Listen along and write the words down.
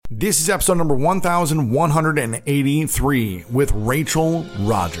This is episode number 1183 with Rachel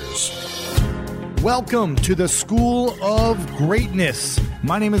Rodgers. Welcome to the School of Greatness.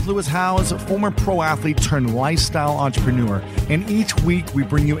 My name is Lewis Howes, former pro athlete turned lifestyle entrepreneur, and each week we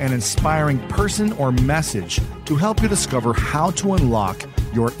bring you an inspiring person or message to help you discover how to unlock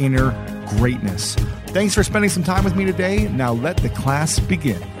your inner greatness. Thanks for spending some time with me today. Now let the class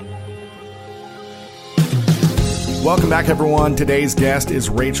begin. Welcome back, everyone. Today's guest is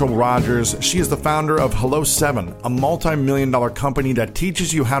Rachel Rodgers. She is the founder of Hello7, a multi-million-dollar company that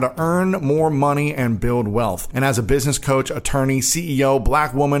teaches you how to earn more money and build wealth. And as a business coach, attorney, CEO,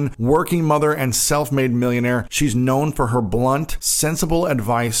 black woman, working mother, and self-made millionaire, she's known for her blunt, sensible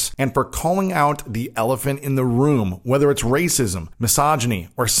advice and for calling out the elephant in the room, whether it's racism, misogyny,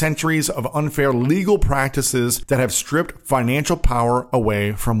 or centuries of unfair legal practices that have stripped financial power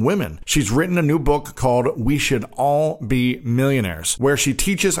away from women. She's written a new book called We Should All Be Millionaires, where she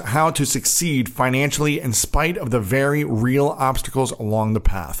teaches how to succeed financially in spite of the very real obstacles along the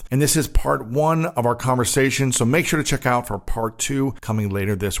path. And this is part one of our conversation, so make sure to check out for part two coming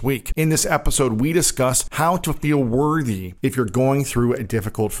later this week. In this episode, we discuss how to feel worthy if you're going through a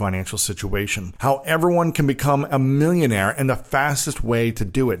difficult financial situation, how everyone can become a millionaire and the fastest way to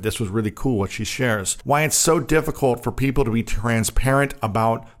do it. This was really cool what she shares. Why it's so difficult for people to be transparent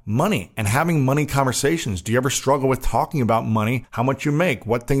about money and having money conversations. Do you ever struggle with talking about money, how much you make,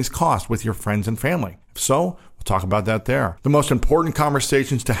 what things cost with your friends and family? If so, we'll talk about that there. The most important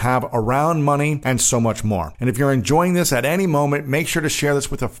conversations to have around money and so much more. And if you're enjoying this at any moment, make sure to share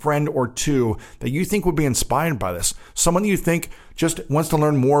this with a friend or two that you think would be inspired by this. Someone you think just wants to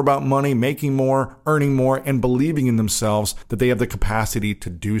learn more about money, making more, earning more, and believing in themselves that they have the capacity to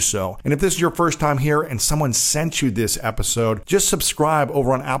do so. And if this is your first time here and someone sent you this episode, just subscribe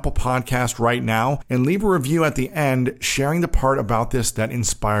over on Apple Podcast right now and leave a review at the end sharing the part about this that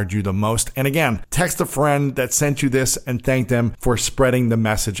inspired you the most. And again, text a friend that sent you this and thank them for spreading the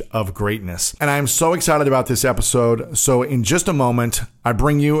message of greatness. And I'm so excited about this episode. So in just a moment, I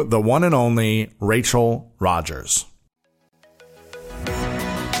bring you the one and only Rachel Rodgers.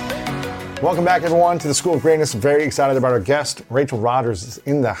 Welcome back, everyone, to the School of Greatness. Very excited about our guest. Rachel Rodgers is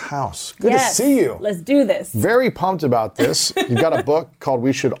in the house. Good to see you. Let's do this. Very pumped about this. You've got a book called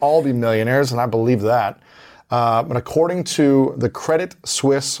We Should All Be Millionaires, and I believe that. But according to the Credit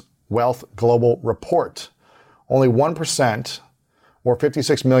Suisse Wealth Global Report, only 1% or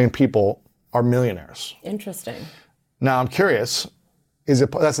 56 million people are millionaires. Interesting. Now, I'm curious,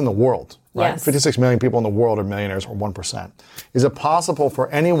 that's in the world, right? Yes. 56 million people in the world are millionaires, or 1%. Is it possible for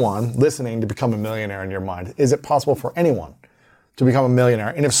anyone listening to become a millionaire in your mind? Is it possible for anyone to become a millionaire?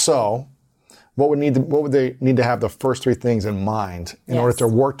 And if so, what would they need to have the first three things in mind in order to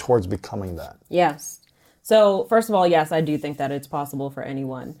work towards becoming that? Yes. So first of all, yes, I do think that it's possible for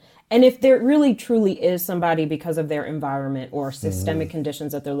anyone. And if there really truly is somebody because of their environment or systemic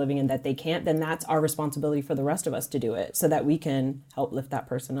conditions that they're living in that they can't, then that's our responsibility for the rest of us to do it so that we can help lift that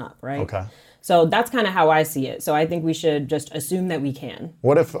person up, right? Okay. So that's kind of how I see it. So I think we should just assume that we can.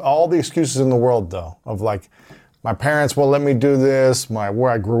 What if all the excuses in the world, though, of like, my parents won't let me do this, where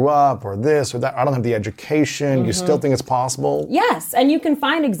I grew up, or this or that, I don't have the education, you still think it's possible? Yes, and you can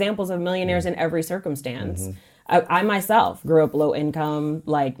find examples of millionaires in every circumstance. I myself grew up low income.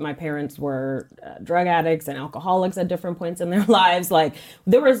 Like, my parents were drug addicts and alcoholics at different points in their lives. Like,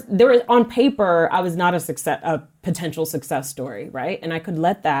 there was on paper, I was not a potential success story, right? And I could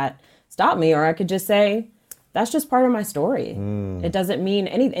let that stop me, or I could just say, that's just part of my story. It doesn't mean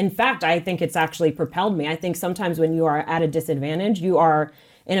anything. In fact, I think it's actually propelled me. I think sometimes when you are at a disadvantage, you are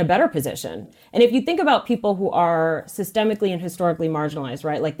in a better position. And if you think about people who are systemically and historically marginalized,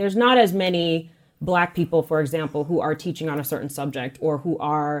 right? Like, there's not as many Black people, for example, who are teaching on a certain subject or who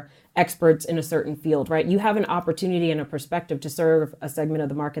are experts in a certain field, right? You have an opportunity and a perspective to serve a segment of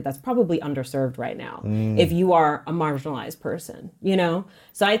the market that's probably underserved right now if you are a marginalized person, you know?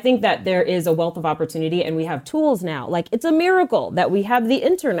 So I think that there is a wealth of opportunity, and we have tools now. Like, it's a miracle that we have the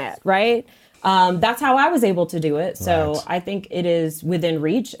internet, right? That's how I was able to do it. So I think it is within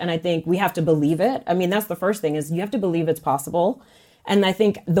reach, and I think we have to believe it. I mean, that's the first thing, is you have to believe it's possible. And I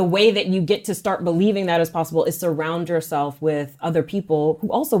think the way that you get to start believing that is possible is surround yourself with other people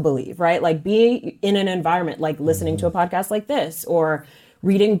who also believe, right? Like, be in an environment like listening to a podcast like this, or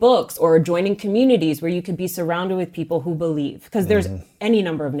reading books, or joining communities where you could be surrounded with people who believe. Because there's any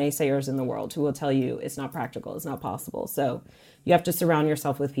number of naysayers in the world who will tell you it's not practical, it's not possible. So you have to surround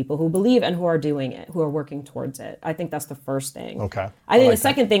yourself with people who believe and who are doing it, who are working towards it. I think that's the first thing. Okay. I think the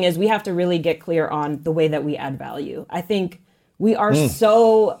second thing is we have to really get clear on the way that we add value. I think We are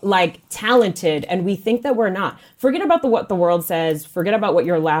so like talented, and we think that we're not. Forget about what the world says. Forget about what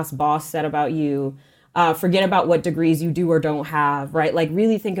your last boss said about you. Forget about what degrees you do or don't have, right? Like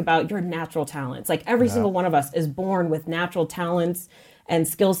really think about your natural talents. Like every single one of us is born with natural talents and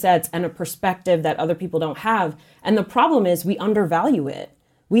skill sets and a perspective that other people don't have. And the problem is we undervalue it.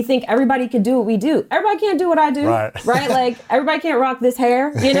 We think everybody can do what we do. Everybody can't do what I do, right? Like everybody can't rock this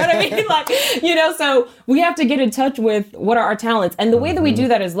hair. You know what I mean? Like, so we have to get in touch with what are our talents. And the way that we do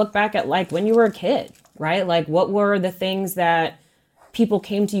that is look back at like when you were a kid, right? Like what were the things that people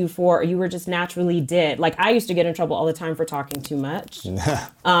came to you for, or you were just naturally did. Like I used to get in trouble all the time for talking too much.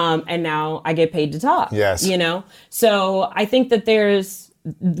 And now I get paid to talk. Yes. So I think that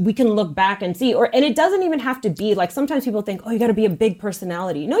we can look back and see, and it doesn't even have to be like, sometimes people think, oh, you got to be a big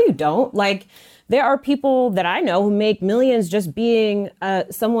personality. No, you don't. Like there are people that I know who make millions just being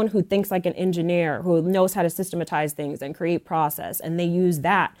someone who thinks like an engineer, who knows how to systematize things and create process. And they use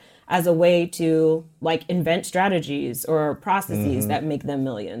that as a way to like invent strategies or processes that make them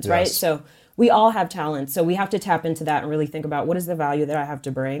millions, right? So we all have talents. So we have to tap into that and really think about what is the value that I have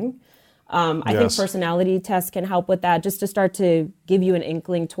to bring. I think personality tests can help with that, just to start to give you an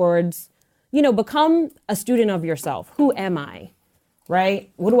inkling towards, become a student of yourself. Who am I, right?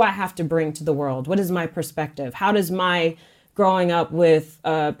 What do I have to bring to the world? What is my perspective? How does my growing up with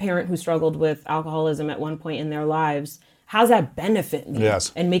a parent who struggled with alcoholism at one point in their lives, how's that benefit me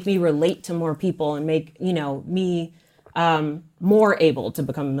and make me relate to more people and make, me more able to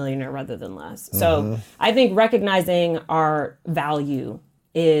become a millionaire rather than less. So I think recognizing our value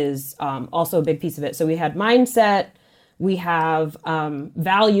is also a big piece of it. So we had mindset, we have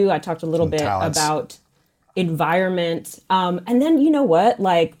value. I talked a little bit about environment. And then,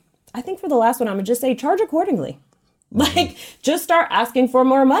 like, I think for the last one, I'm gonna just say charge accordingly. Like, just start asking for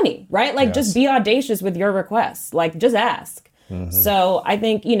more money, right? Like, just be audacious with your requests. Like, just ask. So I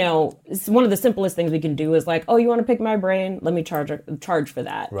think, it's one of the simplest things we can do is like, oh, you want to pick my brain? Let me charge for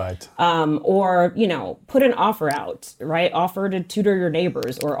that. Right. Or, put an offer out, right? Offer to tutor your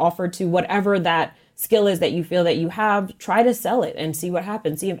neighbors or offer to whatever that skill is that you feel that you have. Try to sell it and see what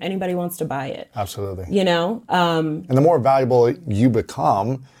happens. See if anybody wants to buy it. Absolutely. And the more valuable you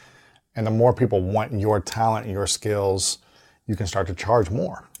become and the more people want your talent and your skills, you can start to charge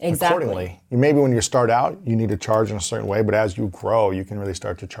more accordingly. Maybe when you start out, you need to charge in a certain way, but as you grow, you can really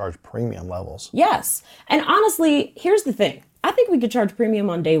start to charge premium levels. Yes. And honestly, here's the thing. I think we could charge premium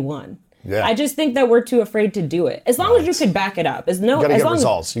on day one. Yeah. I just think that we're too afraid to do it. As long as you could back it up. You gotta get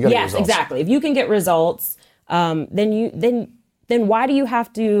results. Yes, exactly. If you can get results, then why do you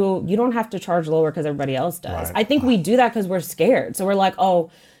have to, you don't have to charge lower because everybody else does. Right. I think we do that because we're scared. So we're like,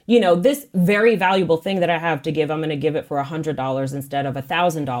 oh, this very valuable thing that I have to give, I'm going to give it for $100 instead of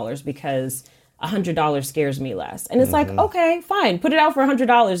 $1,000 because $100 scares me less. And it's like, okay, fine, put it out for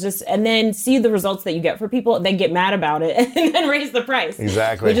 $100 and then see the results that you get for people. Then get mad about it and then raise the price.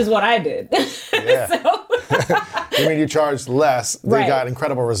 Exactly. Which is what I did. Yeah. You mean you charged less, they got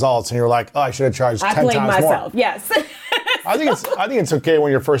incredible results, and you're like, oh, I should have charged 10 times myself. More. Yes. I think it's okay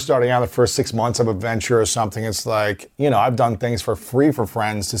when you're first starting out, the first 6 months of a venture or something. It's like, I've done things for free for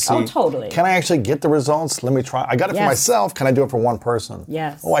friends to see. Oh, totally. Can I actually get the results? Let me try. I got it for myself. Can I do it for one person?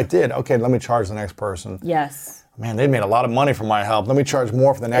 Yes. Oh, I did. Okay, let me charge the next person. Yes. Man, they made a lot of money from my help. Let me charge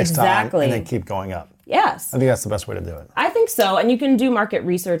more for the next time and then keep going up. Yes. I think that's the best way to do it. I think so. And you can do market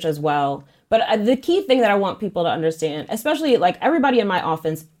research as well. But the key thing that I want people to understand, especially like everybody in my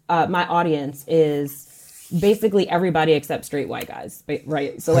audience is basically everybody except straight white guys,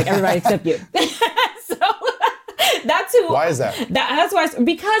 right? So like everybody except you. So that's who. Why is that? That's why.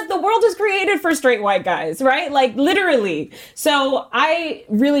 Because the world is created for straight white guys, right? Like literally. So I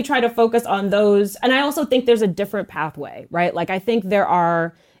really try to focus on those. And I also think there's a different pathway, right? Like I think there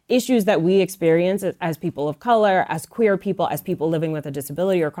are issues that we experience as people of color, as queer people, as people living with a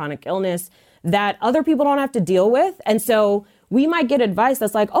disability or chronic illness that other people don't have to deal with. And so we might get advice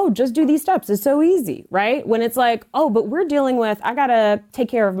that's like, oh, just do these steps. It's so easy, right? When it's like, oh, but we're dealing with, I gotta take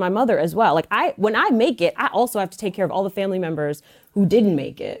care of my mother as well. Like when I make it, I also have to take care of all the family members who didn't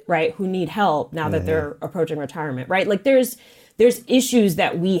make it, right? Who need help now that they're approaching retirement, right? Like there's issues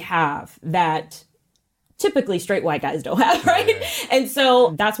that we have that typically straight white guys don't have, right? Yeah. And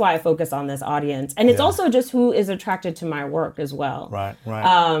so that's why I focus on this audience. And it's also just who is attracted to my work as well. Right,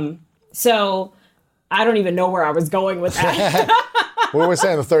 right. So I don't even know where I was going with that. Well, we're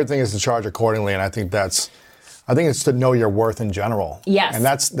saying the third thing is to charge accordingly. And I think it's to know your worth in general. Yes. And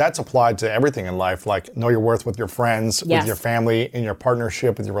that's applied to everything in life. Like know your worth with your friends, with your family, in your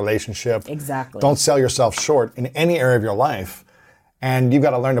partnership, with your relationship. Exactly. Don't sell yourself short in any area of your life. And you've got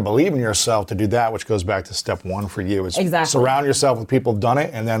to learn to believe in yourself to do that, which goes back to step one for you. Is Exactly. surround yourself with people who've done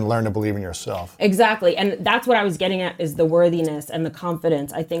it and then learn to believe in yourself. Exactly. And that's what I was getting at, is the worthiness and the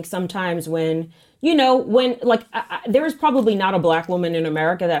confidence. I think sometimes when, there is probably not a Black woman in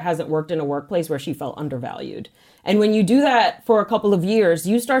America that hasn't worked in a workplace where she felt undervalued. And when you do that for a couple of years,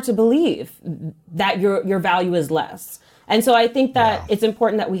 you start to believe that your value is less. And so I think that it's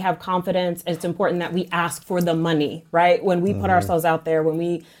important that we have confidence. It's important that we ask for the money, right? When we put ourselves out there, when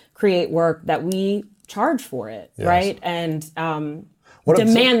we create work, that we charge for it, right? And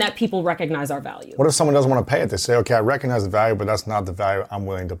demand that people recognize our value. What if someone doesn't want to pay it? They say, okay, I recognize the value, but that's not the value I'm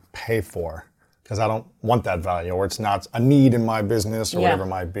willing to pay for, because I don't want that value, or it's not a need in my business, or whatever it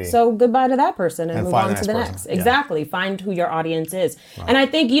might be. So goodbye to that person and move on to the next. Exactly. Find who your audience is. Right. And I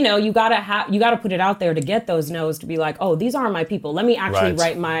think, you gotta put it out there to get those no's, to be like, oh, these aren't my people. Let me actually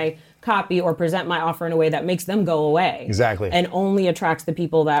write my copy or present my offer in a way that makes them go away. Exactly. And only attracts the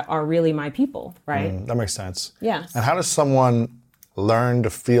people that are really my people, right? That makes sense. Yes. And how does someone learn to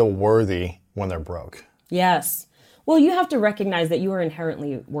feel worthy when they're broke? Yes. Well, you have to recognize that you are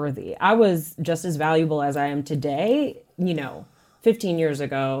inherently worthy. I was just as valuable as I am today, 15 years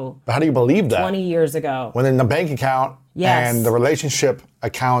ago. But how do you believe that? 20 years ago. When in the bank account and the relationship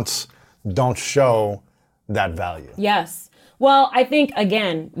accounts don't show that value. Yes. Well, I think,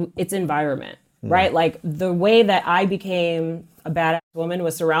 again, it's environment, right? Like, the way that I became a badass woman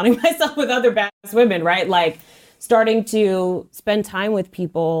was surrounding myself with other badass women, right? Like, starting to spend time with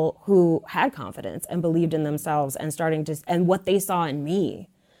people who had confidence and believed in themselves, and what they saw in me,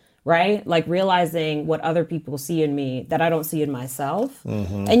 right? Like, realizing what other people see in me that I don't see in myself.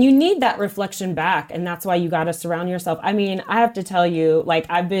 And you need that reflection back. And that's why you got to surround yourself. I mean, I have to tell you, like,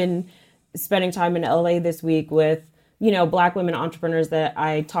 I've been spending time in LA this week with, Black women entrepreneurs that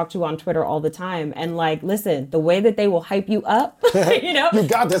I talk to on Twitter all the time. And, like, listen, the way that they will hype you up, You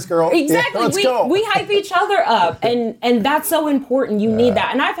got this, girl. Exactly. Yeah, let's go. We hype each other up. And that's so important. You need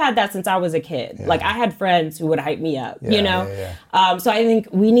that. And I've had that since I was a kid. Yeah. Like, I had friends who would hype me up, So I think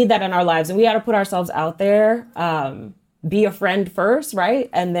we need that in our lives. And we got to put ourselves out there, be a friend first, right?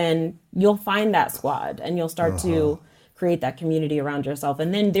 And then you'll find that squad and you'll start to create that community around yourself.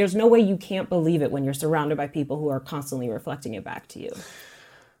 And then there's no way you can't believe it when you're surrounded by people who are constantly reflecting it back to you.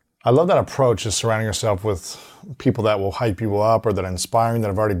 I love that approach, is surrounding yourself with people that will hype you up or that are inspiring, that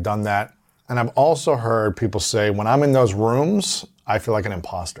have already done that. And I've also heard people say, when I'm in those rooms, I feel like an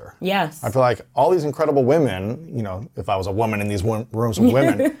imposter. Yes. I feel like all these incredible women, if I was a woman in these rooms with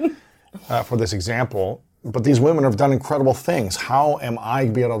women, for this example, but these women have done incredible things. How am I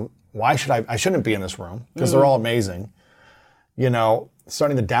why should I shouldn't be in this room, because they're all amazing.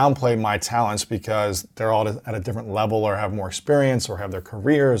 Starting to downplay my talents because they're all at a different level, or have more experience, or have their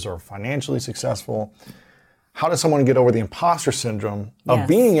careers, or financially successful. How does someone get over the imposter syndrome of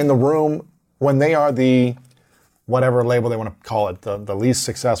being in the room when they are the, whatever label they want to call it, the least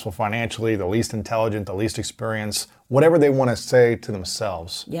successful financially, the least intelligent, the least experienced, whatever they want to say to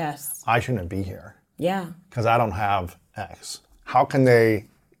themselves? Yes. I shouldn't be here. Yeah. Because I don't have X. How can they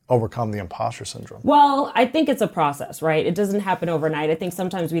overcome the imposter syndrome? Well, I think it's a process, right? It doesn't happen overnight. I think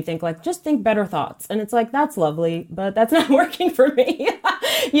sometimes we think, like, just think better thoughts. And it's like, that's lovely, but that's not working for me.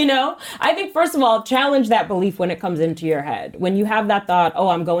 I think, first of all, challenge that belief when it comes into your head. When you have that thought, oh,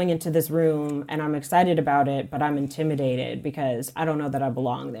 I'm going into this room and I'm excited about it, but I'm intimidated because I don't know that I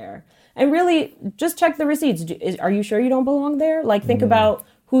belong there. And really just check the receipts. Are you sure you don't belong there? Like, think about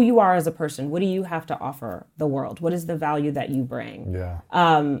who you are as a person. What do you have to offer the world? What is the value that you bring? Yeah.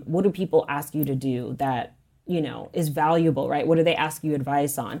 What do people ask you to do that, is valuable, right? What do they ask you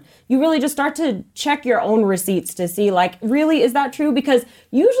advice on? You really just start to check your own receipts to see, like, really, is that true? Because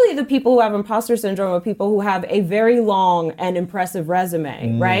usually the people who have imposter syndrome are people who have a very long and impressive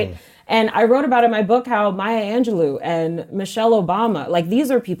resume, right? And I wrote about in my book how Maya Angelou and Michelle Obama, like, these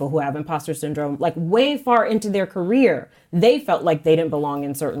are people who have imposter syndrome, like, way far into their career. They felt like they didn't belong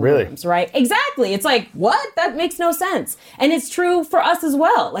in certain rooms, right? Exactly. It's like, what? That makes no sense. And it's true for us as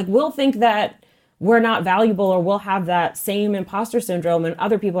well. Like, we'll think that we're not valuable, or we'll have that same imposter syndrome, and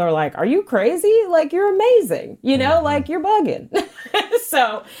other people are like, are you crazy? Like, you're amazing, like, you're bugging.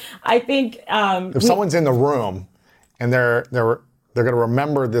 So I think if someone's in the room and they're going to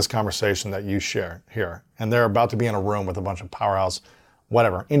remember this conversation that you share here, and they're about to be in a room with a bunch of powerhouse,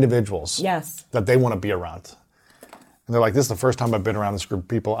 individuals that they want to be around. And they're like, this is the first time I've been around this group of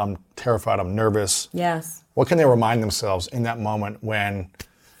people. I'm terrified. I'm nervous. Yes. What can they remind themselves in that moment when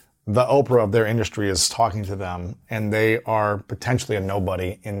the Oprah of their industry is talking to them and they are potentially a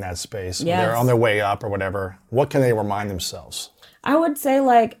nobody in that space? Yes. They're on their way up or whatever. What can they remind themselves? I would say,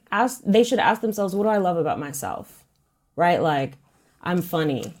 like, they should ask themselves, what do I love about myself? Right? Like, I'm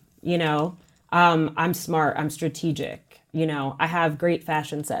funny, you know, I'm smart, I'm strategic, you know, I have great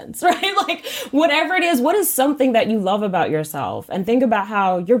fashion sense, right? Like whatever it is, what is something that you love about yourself? And think about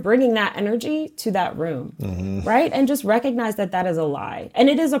how you're bringing that energy to that room, right? And just recognize that that is a lie. And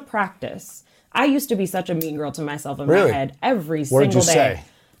it is a practice. I used to be such a mean girl to myself in my head every single day. What did you say?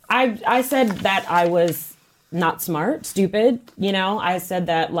 I said that I was not smart, stupid, you know, I said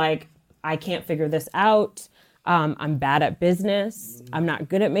that like, I can't figure this out. I'm bad at business. I'm not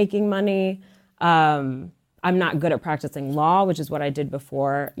good at making money. I'm not good at practicing law, which is what I did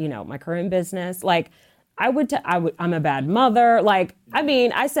before, you know, my current business. Like I'm a bad mother. Like, I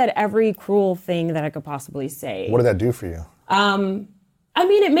mean, I said every cruel thing that I could possibly say. What did that do for you? I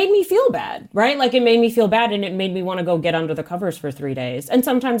mean, it made me feel bad, right? Like it made me feel bad and it made me want to go get under the covers for 3 days. And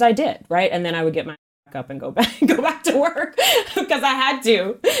sometimes I did, right? And then I would get my up and go back to work because I had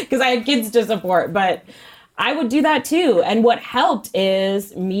to, because I had kids to support. But I would do that too. And what helped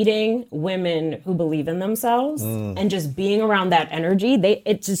is meeting women who believe in themselves and just being around that energy.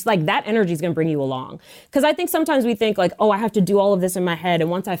 It's just like that energy is going to bring you along. Because I think sometimes we think like, oh, I have to do all of this in my head. And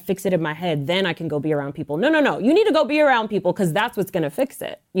once I fix it in my head, then I can go be around people. No. You need to go be around people because that's what's going to fix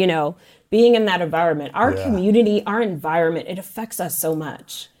it. You know, being in that environment, our community, our environment, it affects us so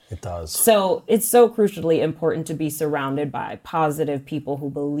much. It does. So it's so crucially important to be surrounded by positive people who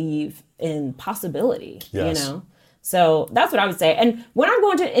believe in possibility, you know? So that's what I would say. And when I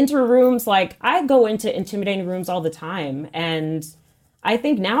go into rooms, like I go into intimidating rooms all the time. And I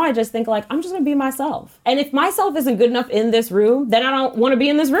think now I just think like, I'm just going to be myself. And if myself isn't good enough in this room, then I don't want to be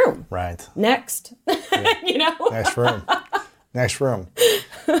in this room. Right. Next, you know? Next room. Next room.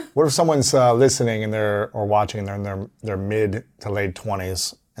 What if someone's listening and or watching, they're in their mid to late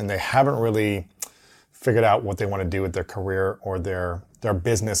 20s and they haven't really figured out what they want to do with their career or their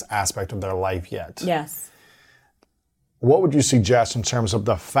business aspect of their life yet? Yes. What would you suggest in terms of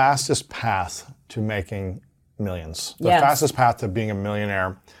the fastest path to making millions? The fastest path to being a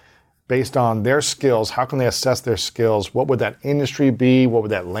millionaire based on their skills? How can they assess their skills? What would that industry be? What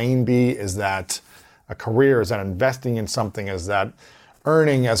would that lane be? Is that a career? Is that investing in something? Is that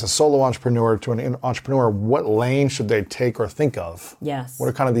earning as a solo entrepreneur to an entrepreneur? What lane should they take or think of? Yes. What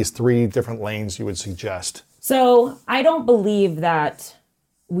are kind of these 3 different lanes you would suggest? So I don't believe that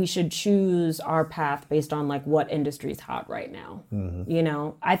we should choose our path based on like what industry is hot right now. You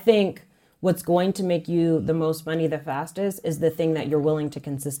know, I think what's going to make you the most money the fastest is the thing that you're willing to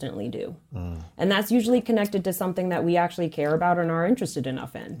consistently do. And that's usually connected to something that we actually care about and are interested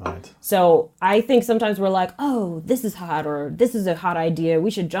enough in. Right. So I think sometimes we're like, oh, this is hot, or this is a hot idea,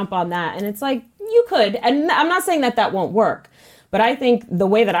 we should jump on that. And it's like, you could. And I'm not saying that won't work. But I think the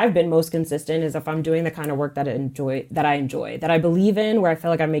way that I've been most consistent is if I'm doing the kind of work that I enjoy, that I believe in, where I feel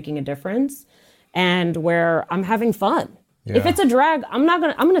like I'm making a difference, and where I'm having fun. Yeah. If it's a drag, I'm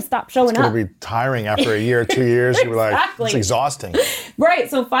gonna stop showing up. It's gonna be tiring after a year, 2 years. You're like, it's exhausting. Right.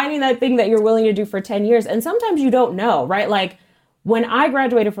 So finding that thing that you're willing to do for 10 years, and sometimes you don't know, right? Like when I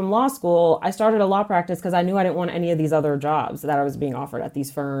graduated from law school, I started a law practice because I knew I didn't want any of these other jobs that I was being offered at these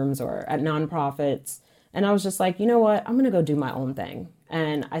firms or at nonprofits. And I was just like, you know what? I'm going to go do my own thing.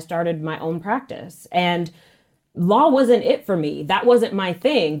 And I started my own practice. And law wasn't it for me. That wasn't my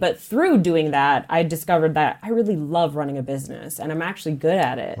thing. But through doing that, I discovered that I really love running a business and I'm actually good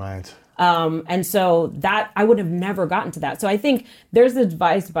at it. Right. And so that I would have never gotten to that. So I think there's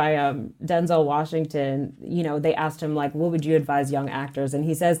advice by Denzel Washington. You know, they asked him, like, what would you advise young actors? And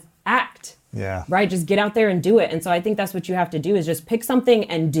he says, act. Yeah. Right. Just get out there and do it. And so I think that's what you have to do, is just pick something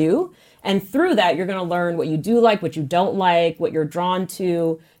and do. And through that, you're going to learn what you do like, what you don't like, what you're drawn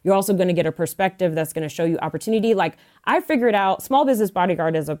to. You're also going to get a perspective that's going to show you opportunity. Like I figured out Small Business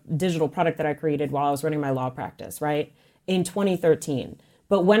Bodyguard is a digital product that I created while I was running my law practice, right, in 2013.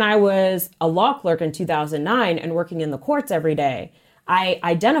 But when I was a law clerk in 2009 and working in the courts every day, I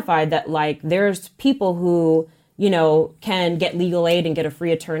identified that like there's people who, you know, can get legal aid and get a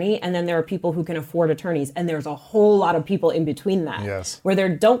free attorney. And then there are people who can afford attorneys. And there's a whole lot of people in between that, yes, where they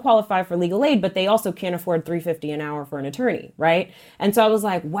don't qualify for legal aid, but they also can't afford $350 an hour for an attorney. Right. And so I was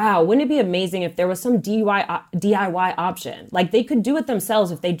like, wow, wouldn't it be amazing if there was some DIY option? Like they could do it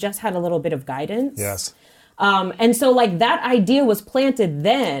themselves if they just had a little bit of guidance. Yes. And so like that idea was planted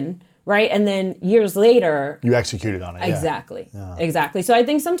then. Right. And then years later, you executed on it. Exactly. Yeah. Exactly. So I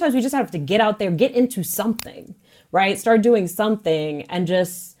think sometimes we just have to get out there, get into something, right? Start doing something and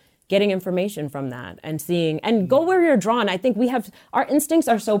just getting information from that and seeing and go where you're drawn. I think our instincts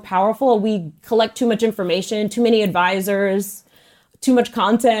are so powerful. We collect too much information, too many advisors, too much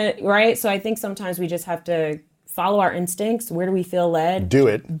content, right? So I think sometimes we just have to follow our instincts. Where do we feel led? Do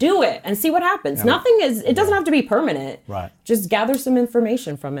it And see what happens. Yeah. It doesn't have to be permanent. Right. Just gather some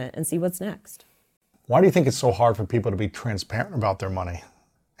information from it and see what's next. Why do you think it's so hard for people to be transparent about their money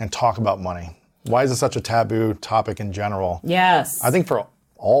and talk about money? Why is it such a taboo topic in general? Yes. I think for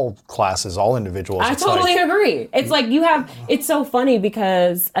all classes, all individuals. I totally agree. It's like it's so funny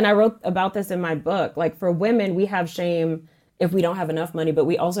because, and I wrote about this in my book, like for women, we have shame if we don't have enough money, but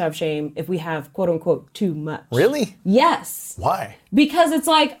we also have shame if we have quote unquote too much. Really? Yes. Why? Because it's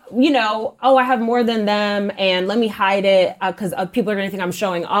like, I have more than them and let me hide it because people are going to think I'm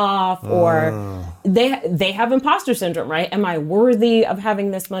showing off or they have imposter syndrome, right? Am I worthy of having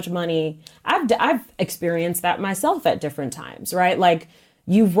this much money? I've experienced that myself at different times, right? Like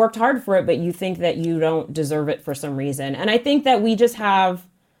you've worked hard for it, but you think that you don't deserve it for some reason. And I think that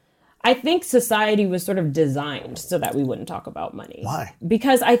I think society was sort of designed so that we wouldn't talk about money. Why?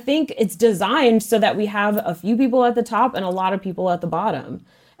 Because I think it's designed so that we have a few people at the top and a lot of people at the bottom.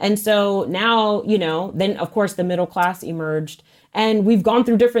 And so now, then of course the middle class emerged and we've gone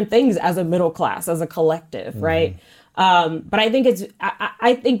through different things as a middle class, as a collective, right? But I think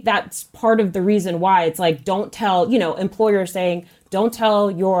I think that's part of the reason why it's like, don't tell, employers saying, don't tell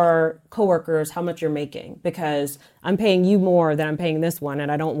your coworkers how much you're making because I'm paying you more than I'm paying this one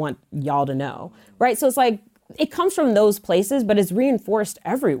and I don't want y'all to know, right? So it's like, it comes from those places, but it's reinforced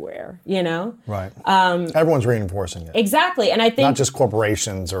everywhere, Right. Everyone's reinforcing it. Exactly. And I think not just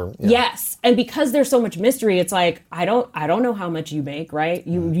corporations or Yes. And because there's so much mystery, it's like I don't know how much you make, right?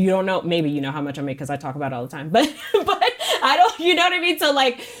 You don't know, maybe you know how much I make because I talk about it all the time. But I don't, you know what I mean? So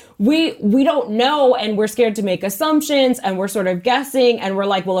like we don't know and we're scared to make assumptions and we're sort of guessing and we're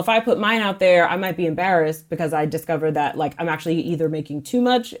like, well, if I put mine out there, I might be embarrassed because I discovered that like I'm actually either making too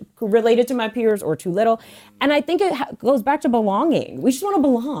much related to my peers or too little. And I think it goes back to belonging. We just want to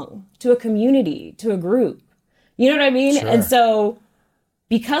belong to a community, to a group. You know what I mean? Sure. And so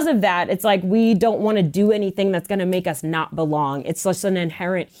because of that, it's like we don't want to do anything that's going to make us not belong. It's just an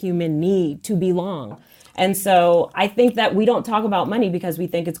inherent human need to belong. And so I think that we don't talk about money because we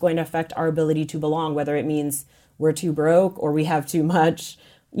think it's going to affect our ability to belong, whether it means we're too broke or we have too much,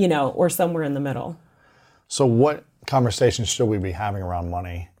 or somewhere in the middle. So what conversations should we be having around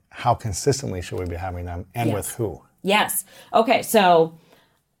money? How consistently should we be having them and Yes. with who? Yes. Okay. So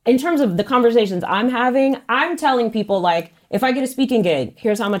in terms of the conversations I'm having, I'm telling people like, if I get a speaking gig,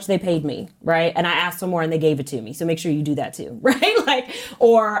 here's how much they paid me, right? And I asked for more and they gave it to me. So make sure you do that too, right? Like,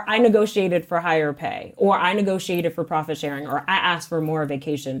 or I negotiated for higher pay, or I negotiated for profit sharing, or I asked for more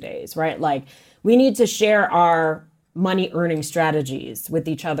vacation days, right? Like we need to share our money earning strategies with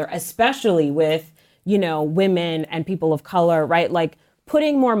each other, especially with, women and people of color, right? Like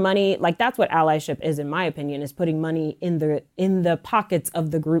putting more money, like that's what allyship is, in my opinion, is putting money in the pockets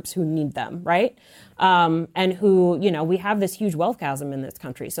of the groups who need them, right? And who, we have this huge wealth chasm in this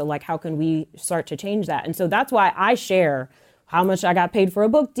country. So like, how can we start to change that? And so that's why I share how much I got paid for a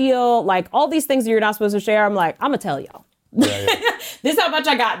book deal, like all these things that you're not supposed to share. I'm like, I'm gonna tell y'all. Yeah. This is how much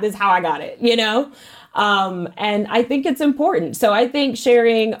I got, this is how I got it, And I think it's important. So I think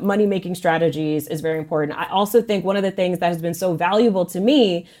sharing money-making strategies is very important. I also think one of the things that has been so valuable to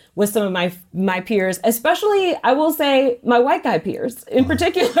me with some of my peers, especially, I will say, my white guy peers in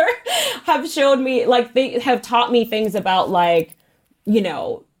particular, have showed me, like, they have taught me things about, like,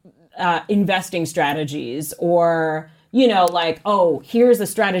 investing strategies or, like, oh, here's a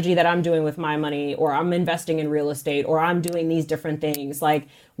strategy that I'm doing with my money, or I'm investing in real estate, or I'm doing these different things. Like,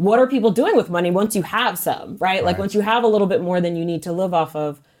 what are people doing with money once you have some, right? Like once you have a little bit more than you need to live off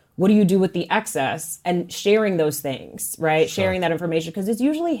of, what do you do with the excess? And sharing those things, right? Sure. Sharing that information, because it's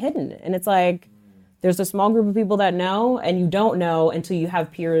usually hidden. And it's like, there's a small group of people that know, and you don't know until you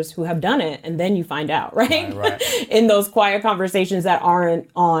have peers who have done it, and then you find out, right? Right. In those quiet conversations that aren't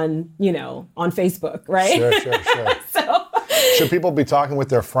on, on Facebook, right? Sure. So, should people be talking with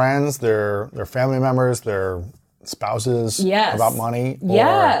their friends, their family members, their spouses about money? Or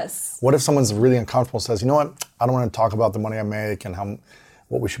yes. What if someone's really uncomfortable and says, you know what, I don't want to talk about the money I make and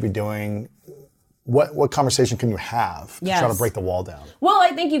what we should be doing? What conversation can you have to try to break the wall down? Well, I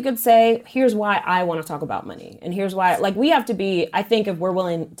think you could say, here's why I want to talk about money. And here's why, like, we have to be, I think if we're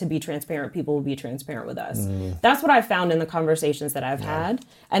willing to be transparent, people will be transparent with us. That's what I've found in the conversations that I've had.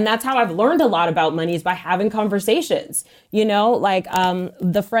 And that's how I've learned a lot about money, is by having conversations. Like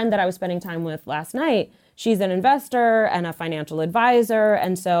the friend that I was spending time with last night, she's an investor and a financial advisor.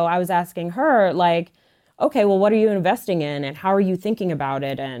 And so I was asking her, like, okay, well, what are you investing in and how are you thinking about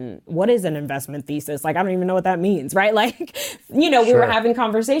it? And what is an investment thesis? Like, I don't even know what that means, right? Like, we were having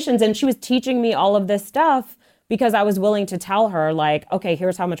conversations and she was teaching me all of this stuff because I was willing to tell her like, okay,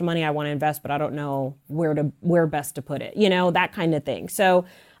 here's how much money I want to invest, but I don't know where best to put it, that kind of thing. So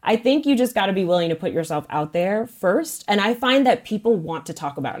I think you just got to be willing to put yourself out there first. And I find that people want to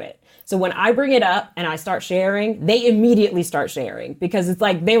talk about it. So when I bring it up and I start sharing, they immediately start sharing because it's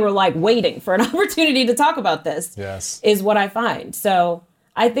like they were like waiting for an opportunity to talk about this. Yes. Is what I find. So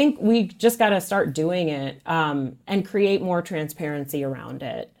I think we just got to start doing it and create more transparency around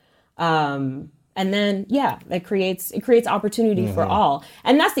it. And then, it creates opportunity for all.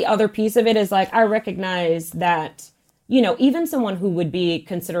 And that's the other piece of it is like, I recognize that, even someone who would be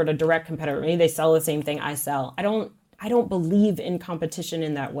considered a direct competitor, maybe they sell the same thing I sell. I don't believe in competition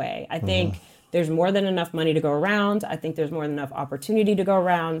in that way. I think there's more than enough money to go around. I think there's more than enough opportunity to go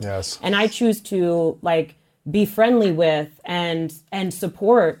around. Yes. And I choose to like be friendly with and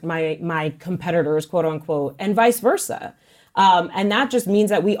support my competitors, quote unquote, and vice versa. And that just means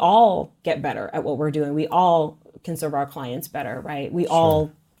that we all get better at what we're doing. We all can serve our clients better, right? We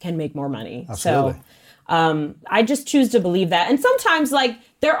all can make more money. Absolutely. So I just choose to believe that. And sometimes like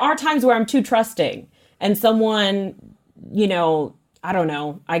there are times where I'm too trusting and someone, I don't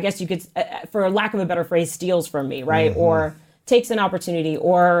know, I guess you could, for lack of a better phrase, steals from me, right? Or takes an opportunity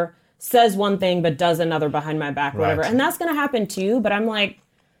or says one thing but does another behind my back or whatever. And that's going to happen too. But I'm like,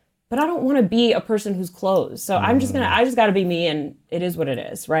 but I don't want to be a person who's closed. So I just got to be me, and it is what it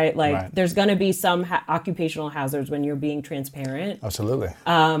is, right? Like there's going to be some occupational hazards when you're being transparent. Absolutely.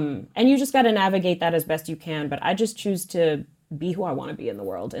 And you just got to navigate that as best you can. But I just choose to be who I want to be in the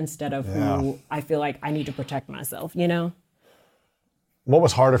world instead of who I feel like I need to protect myself, What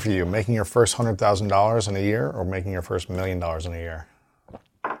was harder for you, making your first $100,000 in a year or making your first $1 million in a year?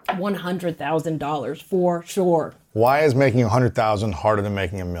 $100,000 for sure. Why is making $100,000 harder than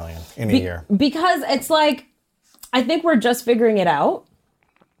making $1 million in a year? Because it's like, I think we're just figuring it out.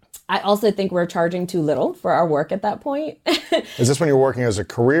 I also think we're charging too little for our work at that point. Is this when you're working as a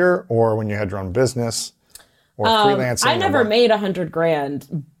career or when you had your own business or freelancing? I never made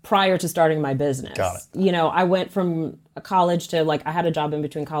 $100,000 prior to starting my business. Got it. I went from college to like, I had a job in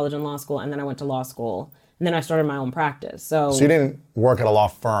between college and law school, and then I went to law school. And then I started my own practice. So you didn't work at a law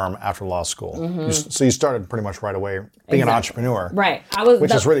firm after law school. So you started pretty much right away being an entrepreneur. Right.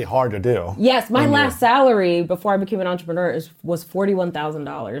 Which is really hard to do. Yes. My last salary before I became an entrepreneur was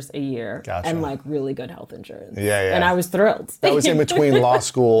 $41,000 a year. Gotcha. And like really good health insurance. Yeah. And I was thrilled. That was in between law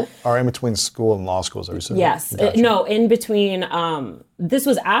school or in between school and law school, is that what you said? Yes. Gotcha. In between. This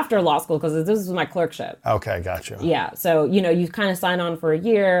was after law school because this was my clerkship. Okay, gotcha. Yeah, so you kind of sign on for a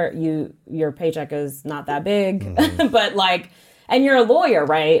year. Your paycheck is not that big, but like, and you're a lawyer,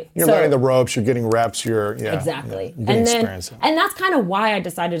 right? You're learning the ropes. You're getting reps. Exactly. You're getting experience. And that's kind of why I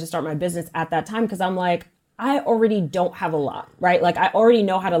decided to start my business at that time because I'm like, I already don't have a lot, right? Like I already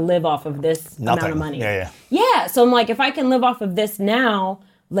know how to live off of this amount of money. Yeah. So I'm like, if I can live off of this now,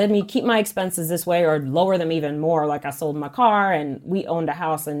 let me keep my expenses this way or lower them even more. Like I sold my car and we owned a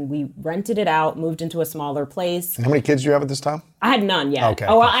house and we rented it out, moved into a smaller place. And how many kids do you have at this time? I had none yet. Okay.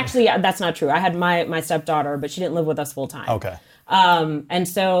 Oh, well, actually, that's not true. I had my stepdaughter, but she didn't live with us full time. Okay. And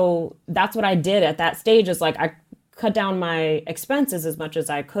so that's what I did at that stage is like I cut down my expenses as much as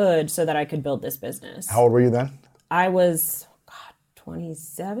I could so that I could build this business. How old were you then? I was,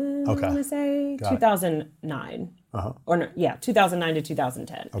 27, okay. I want to say, Got 2009. Or no, 2009 to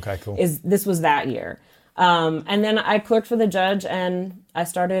 2010. Okay, cool. This was that year. And then I clerked for the judge and I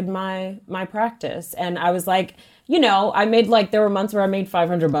started my practice. And I was like, I made there were months where I made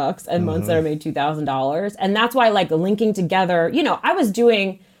 $500 and months that I made $2,000. And that's why linking together,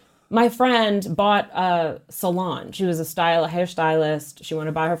 my friend bought a salon. She was a hairstylist. She wanted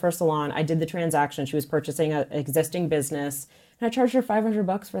to buy her first salon. I did the transaction. She was purchasing an existing business and I charged her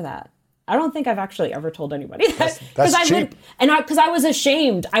 $500 for that. I don't think I've actually ever told anybody that. That's cheap. Because I was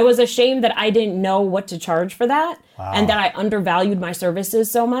ashamed. I was ashamed that I didn't know what to charge for that. Wow. And that I undervalued my services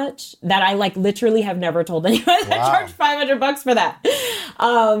so much that I literally have never told anybody that I charged $500 for that.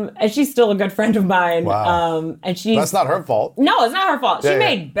 And she's still a good friend of mine. Wow. And she's... That's not her fault. No, it's not her fault. She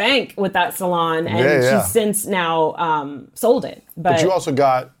made bank with that salon and she's since now sold it. But you also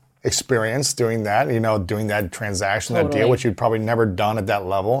got experience doing that, doing that transaction, that deal, which you'd probably never done at that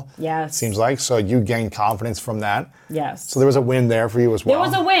level. Yes. Seems like. So you gained confidence from that. Yes. So there was a win there for you as well. There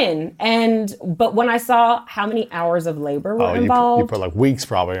was a win. But when I saw how many hours of labor were involved. You put weeks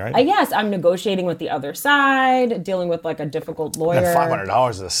probably, right? Yes. I'm negotiating with the other side, dealing with a difficult lawyer. And $500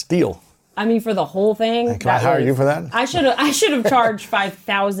 is a steal. I mean, for the whole thing. Can I hire you for that? I should have charged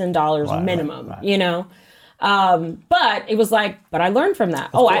 $5,000 minimum, But it was like, but I learned from that.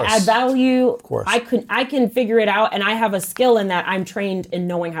 I add value. Of course. I can figure it out, and I have a skill in that. I'm trained in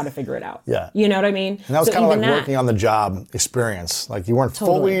knowing how to figure it out. Yeah. You know what I mean? And that was kind of like working on the job experience. Like you weren't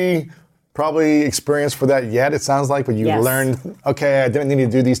fully probably experienced for that yet, it sounds like, but you learned, okay, I didn't need to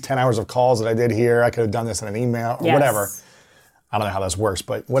do these 10 hours of calls that I did here. I could have done this in an email or whatever. I don't know how this works,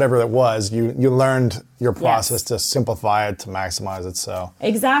 but whatever it was, you learned your process to simplify it, to maximize it. So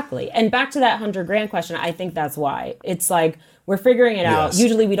exactly. And back to that 100 grand question, I think that's why. It's like we're figuring it out.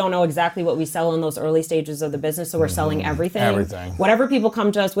 Usually we don't know exactly what we sell in those early stages of the business, so we're selling everything. Whatever people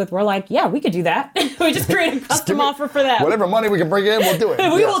come to us with, we're like, yeah, we could do that. We just create a custom offer for that. Whatever money we can bring in, we'll do it.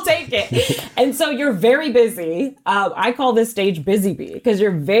 We will take it. And so you're very busy. I call this stage busy bee because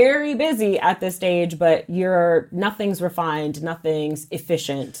you're very busy at this stage, but nothing's refined, nothing's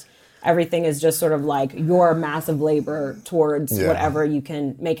efficient. Everything is just sort of like your massive labor towards whatever you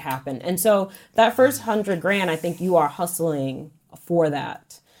can make happen. And so that first 100 grand, I think you are hustling for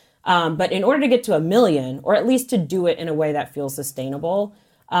that. But in order to get to $1 million, or at least to do it in a way that feels sustainable,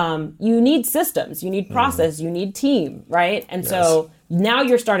 you need systems, you need process, you need team, right? And so now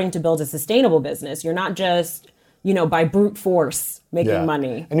you're starting to build a sustainable business. You're not just, by brute force making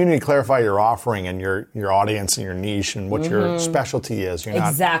money. And you need to clarify your offering and your audience and your niche and what your specialty is. You're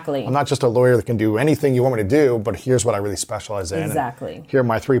exactly. I'm not just a lawyer that can do anything you want me to do, but here's what I really specialize in. Exactly. And here are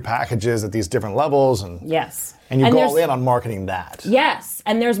my 3 packages at these different levels. And And you go all in on marketing that. Yes.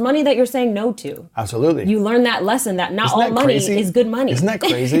 And there's money that you're saying no to. Absolutely. You learn that lesson that not all money is good money. Isn't that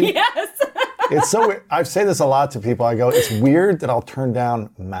crazy? Yes. It's so weird. I say this a lot to people. I go, it's weird that I'll turn down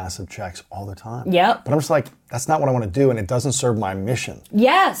massive checks all the time. Yep. But I'm just like, that's not what I want to do, and it doesn't serve my mission.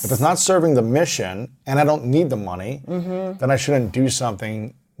 Yes. If it's not serving the mission, and I don't need the money, then I shouldn't do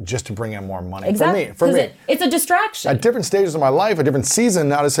something just to bring in more money. Exactly. For me. It's a distraction. At different stages of my life, a different season,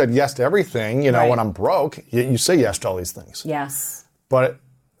 now I said yes to everything. When I'm broke, you say yes to all these things. Yes. But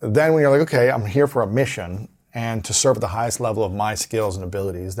then when you're like, okay, I'm here for a mission, and to serve at the highest level of my skills and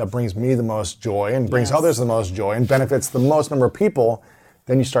abilities, that brings me the most joy and brings others the most joy and benefits the most number of people,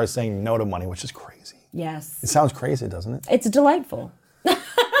 then you start saying no to money, which is crazy. Yes. It sounds crazy, doesn't it? It's delightful.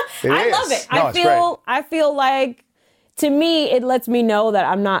 I love it. No, I feel like, to me, it lets me know that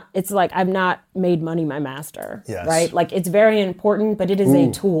I've not made money my master. Yes. Right? Like, it's very important, but it is a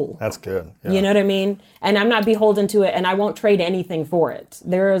tool. That's good. Yeah. You know what I mean? And I'm not beholden to it, and I won't trade anything for it.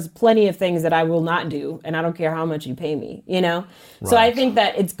 There's plenty of things that I will not do, and I don't care how much you pay me, Right. So I think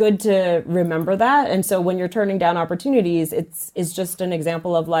that it's good to remember that. And so when you're turning down opportunities, it's just an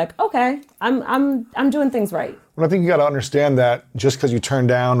example of like, okay, I'm doing things right. Well, I think you got to understand that just because you turn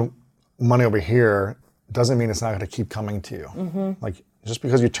down money over here doesn't mean it's not going to keep coming to you. Like, just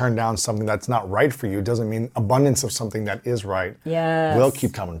because you turn down something that's not right for you doesn't mean abundance of something that is right will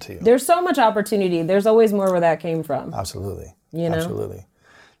keep coming to you. There's so much opportunity. There's always more where that came from. Absolutely. Absolutely.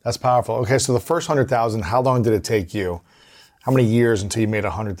 That's powerful. Okay, so the first 100,000, how long did it take you? How many years until you made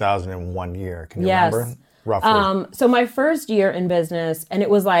 100,000 in 1 year? Can you remember? Roughly. So my first year in business, and it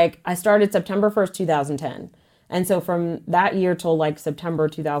was like, I started September 1st, 2010. And so from that year till like September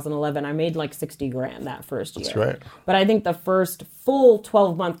 2011, I made like 60 grand that first year. That's right. But I think the first full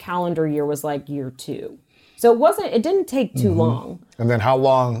 12-month calendar year was like year 2. So it didn't take too long. And then how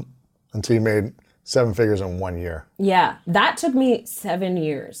long until you made 7 figures in 1 year? Yeah, that took me 7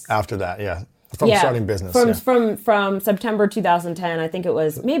 years. After that, From starting business. From September 2010, I think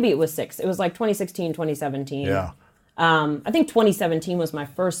maybe it was 6. It was like 2016, 2017. Yeah. I think 2017 was my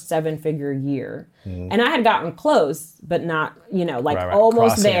first 7-figure year. And I had gotten close, but not, almost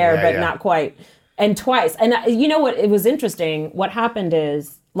Crossing, there, but not quite. And twice. And you know what? It was interesting. What happened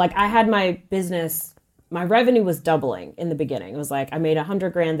is, like, I had my business, my revenue was doubling in the beginning. It was like, I made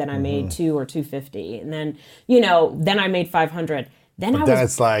 100 grand, then I made 2 or 250. And then, then I made 500. Then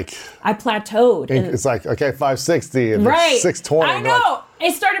it's like, I plateaued. It's like, okay, 560 and right. 620. I know.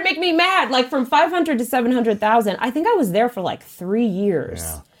 It started making me mad. Like, from 500 to 700,000, I think I was there for like 3 years.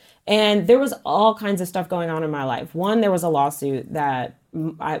 Yeah. And there was all kinds of stuff going on in my life. One, there was a lawsuit that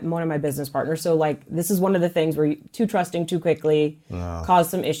one of my business partners. So like, this is one of the things where too trusting too quickly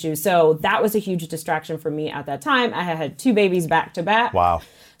caused some issues. So that was a huge distraction for me at that time. I had 2 babies back to back. Wow.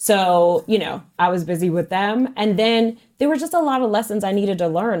 So, I was busy with them. And then there were just a lot of lessons I needed to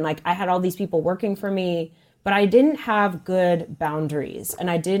learn. Like, I had all these people working for me, but I didn't have good boundaries. And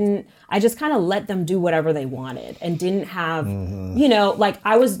I just kind of let them do whatever they wanted and didn't have,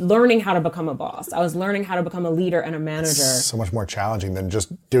 I was learning how to become a boss. I was learning how to become a leader and a manager. It's so much more challenging than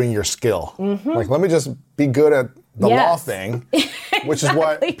just doing your skill. Like, let me just be good at the law thing, which is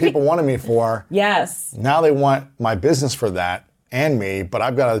what people wanted me for. Yes. Now they want my business for that. and me, but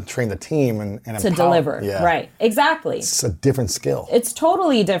I've got to train the team and to deliver. Yeah. Right. Exactly. It's a different skill. It's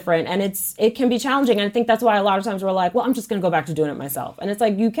totally different, and it can be challenging. And I think that's why a lot of times we're like, well, I'm just going to go back to doing it myself. And it's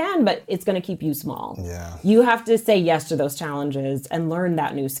like, you can, but it's going to keep you small. Yeah. You have to say yes to those challenges and learn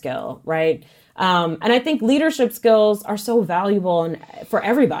that new skill, right? And I think leadership skills are so valuable and for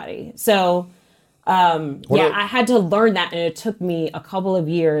everybody. So, I had to learn that, and it took me a couple of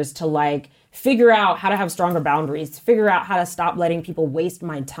years to like figure out how to have stronger boundaries, figure out how to stop letting people waste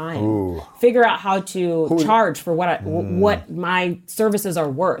my time, figure out how to charge for what my services are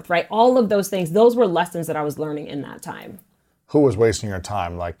worth, right? All of those things, those were lessons that I was learning in that time. Who was wasting your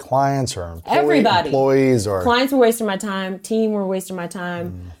time? Like clients or Everybody. Employees? Or clients were wasting my time, team were wasting my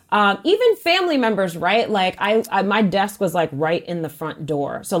time. Even family members, right? Like I my desk was like right in the front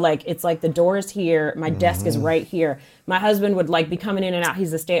door. So like, it's like the door is here. My desk is right here. My husband would like be coming in and out.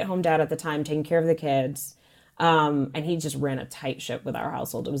 He's a stay-at-home dad at the time, taking care of the kids. And he just ran a tight ship with our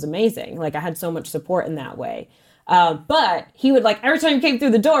household. It was amazing. Like I had so much support in that way. But he would like, every time he came through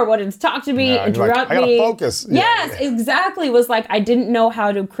the door, wanted to talk to me, interrupt me. I gotta focus. Yes, exactly. Was like, I didn't know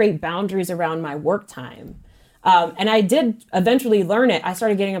how to create boundaries around my work time. And I did eventually learn it. I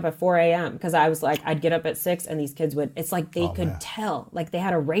started getting up at 4 a.m. because I was like, I'd get up at 6 and these kids would, it's like they could tell, like they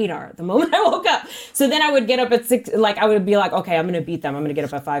had a radar the moment I woke up. So then I would get up at 6, like I would be like, okay, I'm going to beat them. I'm going to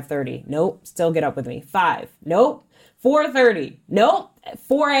get up at 5:30. Nope. Still get up with me. 5. Nope. 4:30. Nope.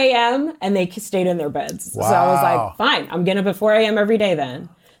 4 a.m. And they stayed in their beds. Wow. So I was like, fine, I'm getting up at 4 a.m. every day then.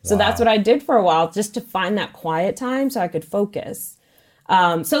 So that's what I did for a while, just to find that quiet time so I could focus.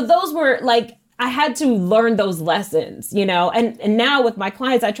 So those were like, I had to learn those lessons, you know, and now with my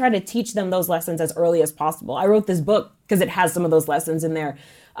clients, I try to teach them those lessons as early as possible. I wrote this book because it has some of those lessons in there,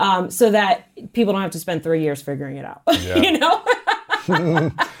 so that people don't have to spend 3 years figuring it out, you know?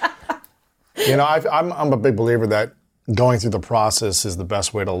 You know, I'm a big believer that going through the process is the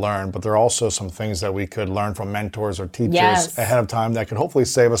best way to learn, but there are also some things that we could learn from mentors or teachers ahead of time that could hopefully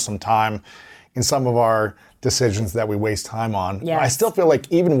save us some time in some of our decisions that we waste time on. Yes. I still feel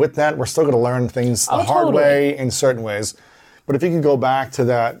like even with that, we're still going to learn things the hard way in certain ways. But if you could go back to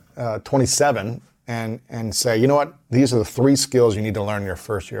that 27 and say, you know what, these are the 3 skills you need to learn in your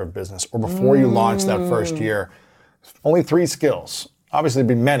first year of business or before you launch that first year. Only 3 skills. Obviously,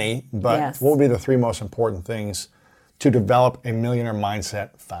 there'd be many, but what would be the 3 most important things to develop a millionaire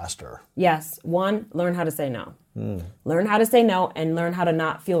mindset faster? Yes. 1, learn how to say no. Learn how to say no and learn how to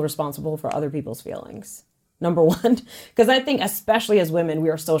not feel responsible for other people's feelings. Number 1, because I think especially as women, we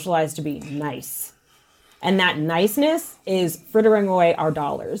are socialized to be nice. And that niceness is frittering away our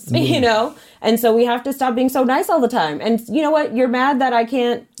dollars, you know? And so we have to stop being so nice all the time. And you know what? You're mad that I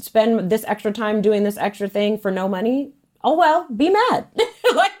can't spend this extra time doing this extra thing for no money? Oh, well, be mad.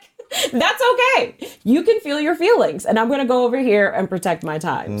 Like, that's okay. You can feel your feelings, and I'm going to go over here and protect my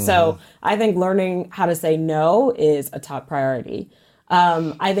time. So I think learning how to say no is a top priority.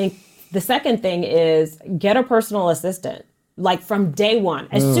 I think the second thing is get a personal assistant, like from day one,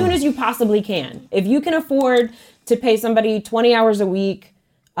 as soon as you possibly can. If you can afford to pay somebody 20 hours a week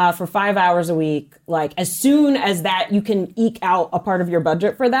for 5 hours a week, like as soon as that you can eke out a part of your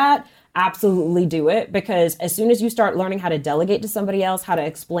budget for that, absolutely do it, because as soon as you start learning how to delegate to somebody else, how to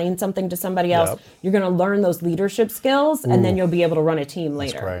explain something to somebody else, you're going to learn those leadership skills, and then you'll be able to run a team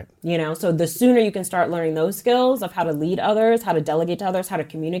later. That's right. You know, so the sooner you can start learning those skills of how to lead others, how to delegate to others, how to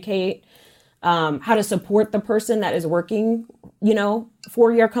communicate, how to support the person that is working, you know,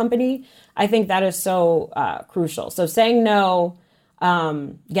 for your company, I think that is so crucial. So saying no,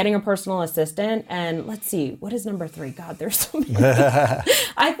 getting a personal assistant, and let's see, what is number 3? God, there's so many.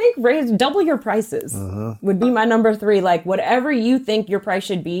 I think double your prices would be my number 3. Like whatever you think your price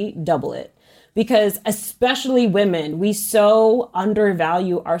should be, double it. Because especially women, we so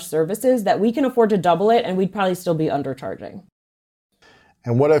undervalue our services that we can afford to double it and we'd probably still be undercharging.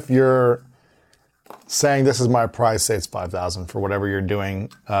 And what if you're saying this is my price, say it's $5,000 for whatever you're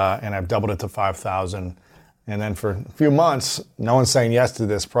doing, and I've doubled it to $5,000, and then for a few months, no one's saying yes to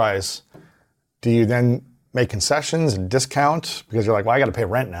this price. Do you then make concessions and discount? Because you're like, well, I got to pay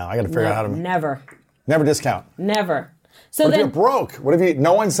rent now. I got to figure out how to... Never discount. Never. So what if you're broke? What if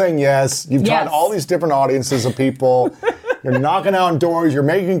no one's saying yes? You've tried all these different audiences of people. You're knocking on doors. You're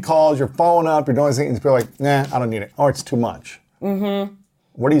making calls. You're following up. You're doing things. People are like, nah, I don't need it. Oh, it's too much.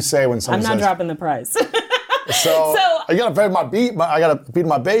 What do you say when someone says... I'm not dropping the price. So I got to pay I got to feed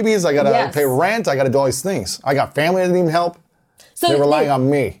my babies. I got to pay rent. I got to do all these things. I got family that need help. So they're relying on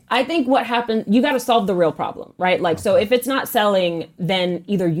me. I think what happened, you got to solve the real problem, right? Like, so if it's not selling, then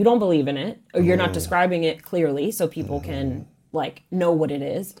either you don't believe in it or you're not describing it clearly so people can like know what it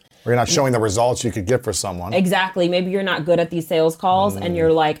is. Or you're not showing the results you could get for someone. Exactly. Maybe you're not good at these sales calls and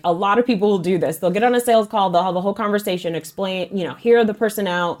you're like, a lot of people will do this. They'll get on a sales call, they'll have the whole conversation, explain, hear the person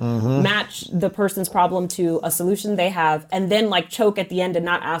out, match the person's problem to a solution they have, and then like choke at the end and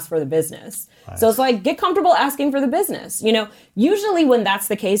not ask for the business. Nice. So it's like, get comfortable asking for the business. Usually when that's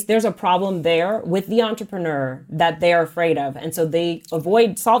the case, there's a problem there with the entrepreneur that they're afraid of. And so they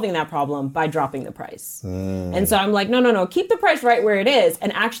avoid solving that problem by dropping the price. And so I'm like, no, keep the price right where it is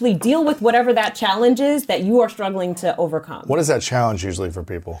and actually deal with whatever that challenge is that you are struggling to overcome. What is that challenge usually for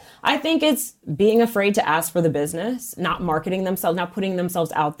people? I think it's being afraid to ask for the business, not marketing themselves, not putting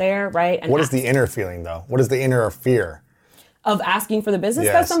themselves out there, right? And what is the inner feeling though? What is the inner fear? Of asking for the business?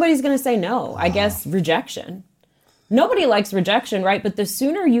 Yes. That somebody's going to say no. I guess rejection. Nobody likes rejection, right? But the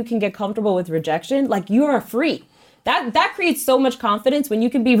sooner you can get comfortable with rejection, like you are free. That creates so much confidence when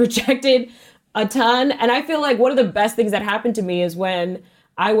you can be rejected a ton. And I feel like one of the best things that happened to me is when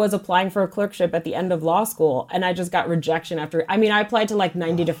I was applying for a clerkship at the end of law school and I just got rejection I applied to like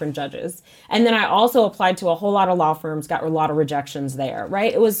 90 different judges. And then I also applied to a whole lot of law firms, got a lot of rejections there,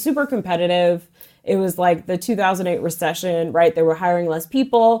 right? It was super competitive. It was like the 2008 recession, right? They were hiring less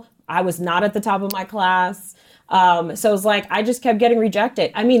people. I was not at the top of my class. So it was like, I just kept getting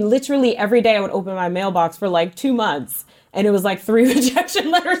rejected. Literally every day I would open my mailbox for like 2 months and it was like 3 rejection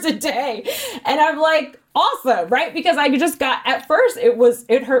letters a day. And I'm like, awesome, right? Because I just got, at first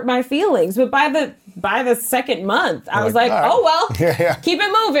it hurt my feelings. But by the second month, I was like, oh, well, keep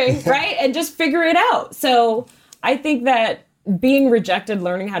it moving, right? And just figure it out. So I think that being rejected,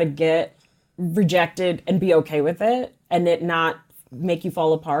 learning how to get rejected and be okay with it and it not make you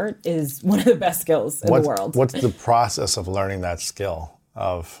fall apart is one of the best skills in the world. What's the process of learning that skill?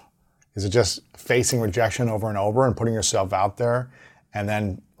 Is it just facing rejection over and over and putting yourself out there and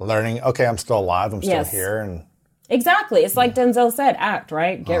then learning, okay, I'm still alive, I'm still here? And exactly. It's like Denzel said, act,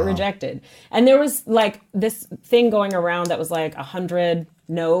 right? Get rejected. And there was like this thing going around that was like 100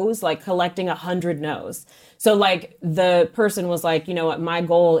 no's, like collecting 100 no's. So like the person was like, you know what, my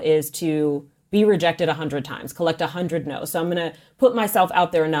goal is to be rejected 100 times, collect 100 no's. So I'm going to put myself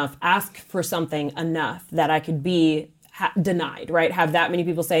out there enough, ask for something enough that I could be denied, right? Have that many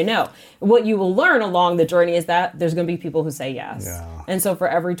people say no. What you will learn along the journey is that there's going to be people who say yes. Yeah. And so for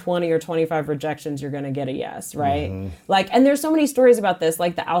every 20 or 25 rejections, you're going to get a yes, right? And there's so many stories about this,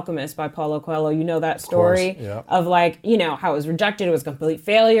 like The Alchemist by Paulo Coelho. You know that story of like, how it was rejected. It was a complete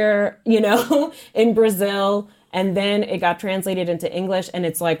failure, in Brazil. And then it got translated into English, and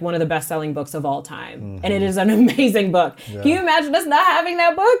it's like one of the best-selling books of all time. And it is an amazing book. Yeah. Can you imagine us not having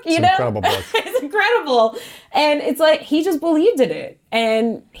that book? It's an incredible book. It's incredible. And it's like, he just believed in it.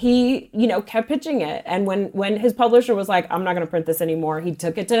 And he, kept pitching it. And when his publisher was like, I'm not going to print this anymore, he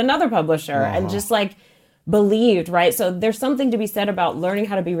took it to another publisher and just like believed, right? So there's something to be said about learning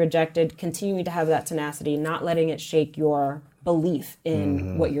how to be rejected, continuing to have that tenacity, not letting it shake your belief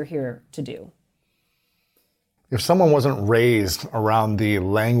in what you're here to do. If someone wasn't raised around the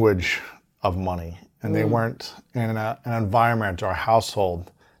language of money and they weren't in an environment or a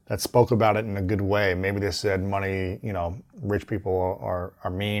household that spoke about it in a good way, maybe they said money, rich people are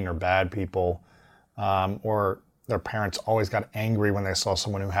mean or bad people, or their parents always got angry when they saw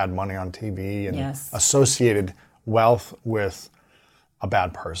someone who had money on TV and associated wealth with a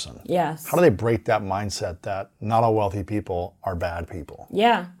bad person. Yes. How do they break that mindset that not all wealthy people are bad people?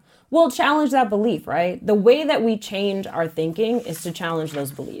 Yeah. Well, challenge that belief, right? The way that we change our thinking is to challenge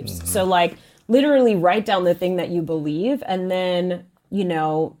those beliefs. So like literally write down the thing that you believe and then,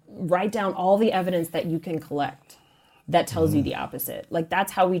 write down all the evidence that you can collect that tells you the opposite. Like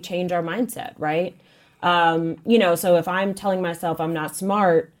that's how we change our mindset, right? So if I'm telling myself I'm not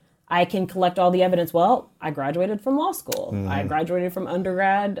smart, I can collect all the evidence. Well, I graduated from law school. I graduated from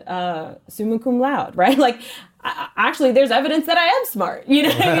undergrad, summa cum laude, right? Like, actually, there's evidence that I am smart. You know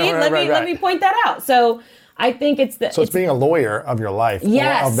what I mean? Let me point that out. So I think it's it's being a lawyer of your life,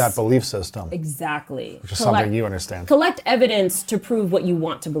 of that belief system. Exactly. Which is something you understand. Collect evidence to prove what you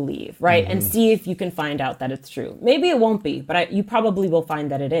want to believe, right? And see if you can find out that it's true. Maybe it won't be, but you probably will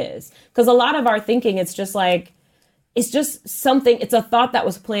find that it is. Because a lot of our thinking, it's just something, it's a thought that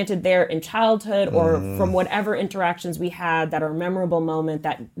was planted there in childhood or from whatever interactions we had that are memorable moment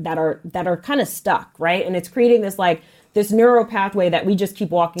that are kind of stuck, right? And it's creating this neural pathway that we just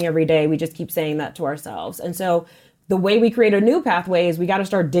keep walking every day. We just keep saying that to ourselves. And so the way we create a new pathway is we got to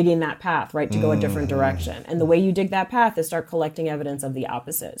start digging that path, right, to go a different direction. And the way you dig that path is start collecting evidence of the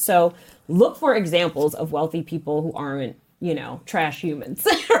opposite. So look for examples of wealthy people who aren't, trash humans,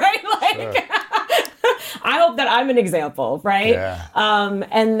 right? Sure. I hope that I'm an example, right? Yeah.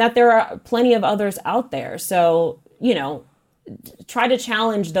 And that there are plenty of others out there. So, try to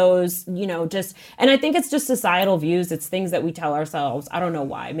challenge those, and I think it's just societal views. It's things that we tell ourselves. I don't know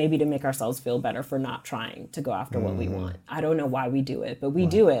why, maybe to make ourselves feel better for not trying to go after what we want. I don't know why we do it, but we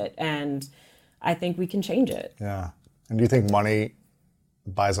do it. And I think we can change it. Yeah. And do you think money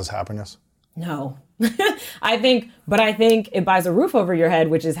buys us happiness? No. I think it buys a roof over your head,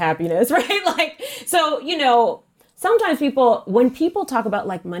 which is happiness, right? Sometimes when people talk about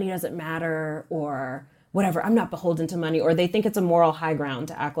like money doesn't matter or whatever, I'm not beholden to money, or they think it's a moral high ground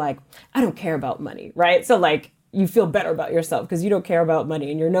to act like I don't care about money, right? So like you feel better about yourself because you don't care about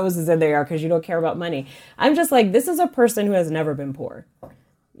money, and your nose is in the air because you don't care about money. I'm just like, this is a person who has never been poor,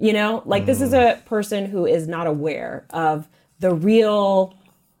 this is a person who is not aware of the real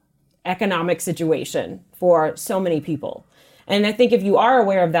economic situation for so many people. And I think if you are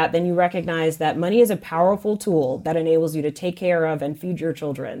aware of that, then you recognize that money is a powerful tool that enables you to take care of and feed your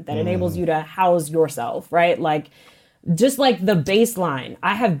children, that enables you to house yourself, right? Like, just like the baseline.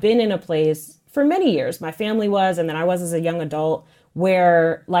 I have been in a place for many years, my family was, and then I was as a young adult,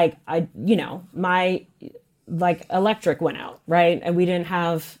 where my electric went out, right? And we didn't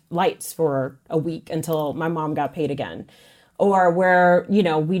have lights for a week until my mom got paid again. Or where, we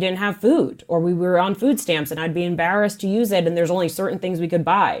didn't have food, or we were on food stamps and I'd be embarrassed to use it, and there's only certain things we could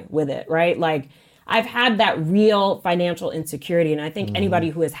buy with it, right? Like, I've had that real financial insecurity, and I think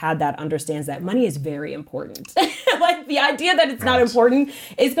anybody who has had that understands that money is very important. Like, the idea that it's not important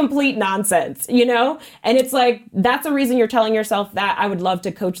is complete nonsense, And it's like, that's the reason you're telling yourself that. I would love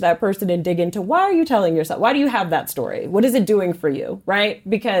to coach that person and dig into, why are you telling yourself? Why do you have that story? What is it doing for you, right?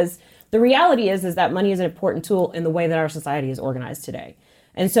 Because the reality is that money is an important tool in the way that our society is organized today.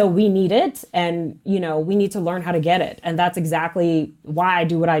 And so we need it, and, we need to learn how to get it. And that's exactly why I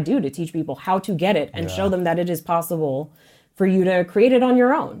do what I do, to teach people how to get it and show them that it is possible for you to create it on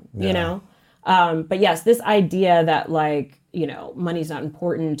your own, But yes, this idea that money's not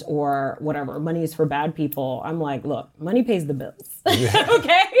important or whatever, money is for bad people. I'm like, look, money pays the bills.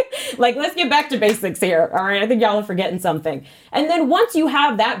 Okay? Like, let's get back to basics here. All right. I think y'all are forgetting something. And then once you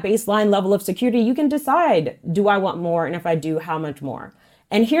have that baseline level of security, you can decide, do I want more? And if I do, how much more?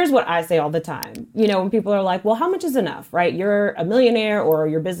 And here's what I say all the time. When people are like, well, how much is enough, right? You're a millionaire, or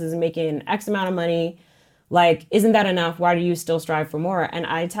your business is making X amount of money. Like, isn't that enough? Why do you still strive for more? And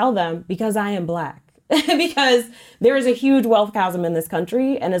I tell them, because I am Black. Because there is a huge wealth chasm in this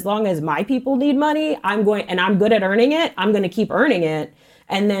country. And as long as my people need money, I'm good at earning it, I'm going to keep earning it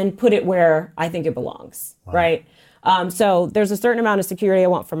and then put it where I think it belongs. Wow. Right. So there's a certain amount of security I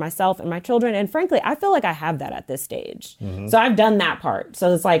want for myself and my children. And frankly, I feel like I have that at this stage. So I've done that part.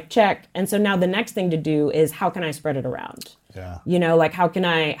 So it's like, check. And so now the next thing to do is, how can I spread it around? Yeah. How can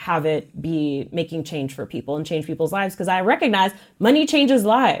I have it be making change for people and change people's lives? Because I recognize money changes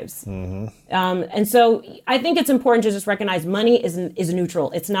lives. And so I think it's important to just recognize money is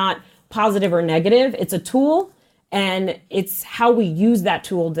neutral. It's not positive or negative. It's a tool. And it's how we use that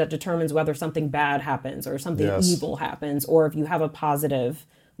tool that determines whether something bad happens or something evil happens, or if you have a positive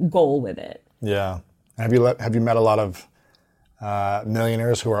goal with it. Yeah. Have you met a lot of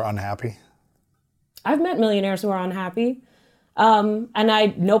millionaires who are unhappy? I've met millionaires who are unhappy. And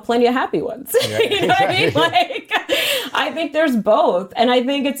I know plenty of happy ones. Yeah. You know what I mean? Like, I think there's both. And I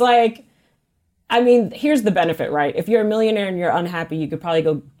think it's like, here's the benefit, right? If you're a millionaire and you're unhappy, you could probably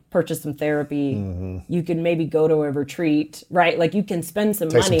go purchase some therapy. You can maybe go to a retreat, right? Like, you can spend some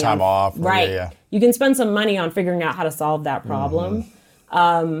money. Take some time off. Right. Yeah. You can spend some money on figuring out how to solve that problem.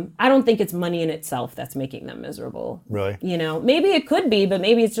 I don't think it's money in itself that's making them miserable. Really? Maybe it could be, but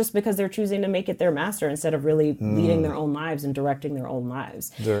maybe it's just because they're choosing to make it their master instead of really leading their own lives and directing their own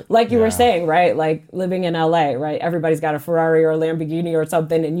lives. Like you were saying, right? Like, living in LA, right? Everybody's got a Ferrari or a Lamborghini or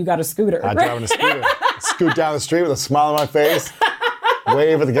something, and you got a scooter. I drive a scooter. Scoot down the street with a smile on my face.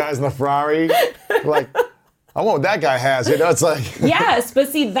 Wave at the guys in the Ferrari. Like, I want what that guy has. It's like... Yes, but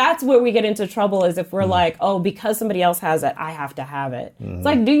see, that's where we get into trouble, is if we're like, oh, because somebody else has it, I have to have it. It's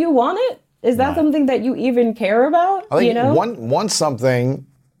like, do you want it? Is that something that you even care about? I think want something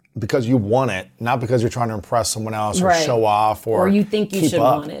because you want it, not because you're trying to impress someone else or show off or you think you should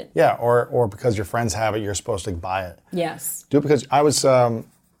want it. Yeah, or because your friends have it, you're supposed to buy it. Yes. Do it because I was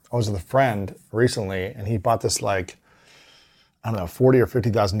with a friend recently, and he bought this, like, I don't know, $40,000 or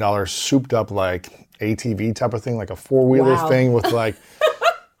 $50,000 souped up, like, ATV type of thing, like a four-wheeler thing with, like,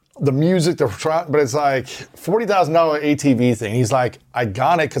 the music, but it's like $40,000 ATV thing. He's like, I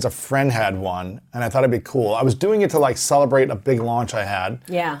got it because a friend had one, and I thought it'd be cool. I was doing it to, like, celebrate a big launch I had.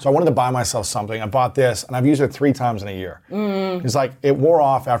 Yeah. So I wanted to buy myself something. I bought this, and I've used it 3 times in a year. It's like, it wore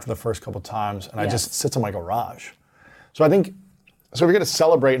off after the first couple times, and it just sits in my garage. So I think So if you're going to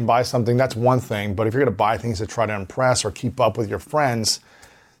celebrate and buy something, that's one thing. But if you're going to buy things to try to impress or keep up with your friends,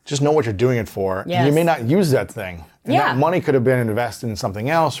 just know what you're doing it for. Yes. And you may not use that thing. And Yeah. that money could have been invested in something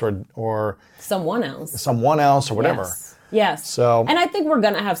else or Someone else. or whatever. Yes. So, and I think we're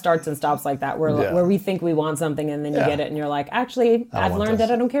going to have starts and stops like that where we think we want something and then you get it and you're like, actually, I've learned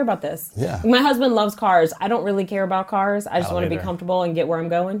that I don't care about this. Yeah. My husband loves cars. I don't really care about cars. I just want to be either. comfortable and get where I'm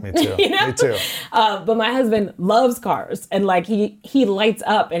going. Me too. You know? Me too. But my husband loves cars and like he lights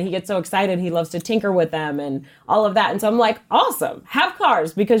up and he gets so excited. He loves to tinker with them and all of that. And so I'm like, awesome, have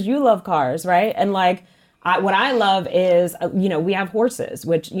cars because you love cars, right? And like, what I love is, we have horses,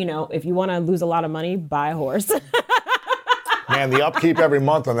 which, if you want to lose a lot of money, buy a horse. Man, the upkeep every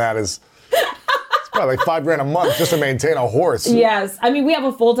month on that it's probably like $5,000 a month just to maintain a horse. Yes. I mean, we have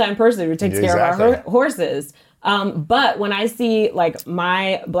a full-time person who takes care of our horses. But when I see like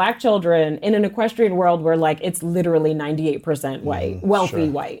my black children in an equestrian world where like it's literally 98% white, wealthy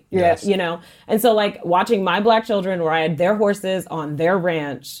white, Yes. And so like watching my black children ride their horses on their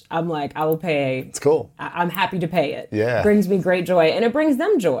ranch, I'm like, I will pay. It's cool. I'm happy to pay it. Yeah. It brings me great joy and it brings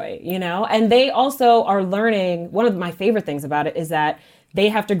them joy, and they also are learning. One of my favorite things about it is that they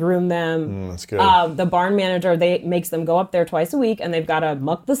have to groom them. That's good. The barn manager, makes them go up there twice a week and they've got to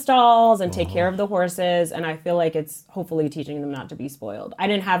muck the stalls and take care of the horses. And I feel like it's hopefully teaching them not to be spoiled. I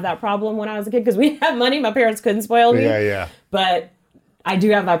didn't have that problem when I was a kid because we didn't have money. My parents couldn't spoil me. Yeah. But I do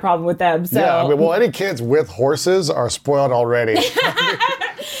have that problem with them. So Yeah, any kids with horses are spoiled already.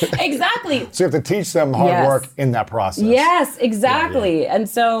 Exactly. So you have to teach them hard work in that process. Yes, exactly. And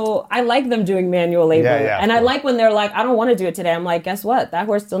so I like them doing manual labor. And I like when they're like, I don't want to do it today. I'm like, guess what? That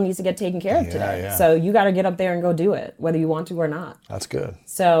horse still needs to get taken care of today. Yeah. So you got to get up there and go do it, whether you want to or not. That's good.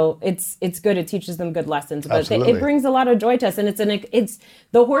 So it's good. It teaches them good lessons, but Absolutely. it brings a lot of joy to us. And it's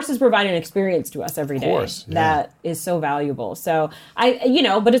the horses provide an experience to us every day that is so valuable. So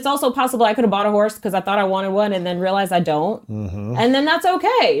but it's also possible I could have bought a horse because I thought I wanted one and then realized I don't. And then that's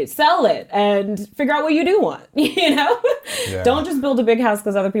okay. Sell it and figure out what you do want, Yeah. Don't just build a big house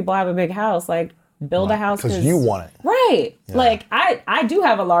because other people have a big house. Like build a house because you want it. Right. Yeah. Like I do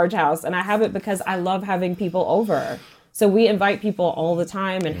have a large house and I have it because I love having people over. So we invite people all the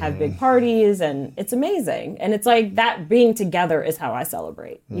time and have big parties and it's amazing. And it's like that being together is how I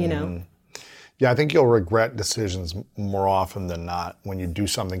celebrate, Yeah, I think you'll regret decisions more often than not when you do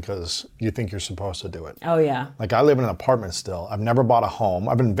something because you think you're supposed to do it. Oh, yeah. Like I live in an apartment still. I've never bought a home.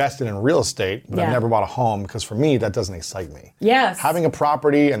 I've invested in real estate, but I've never bought a home because for me, that doesn't excite me. Yes. Having a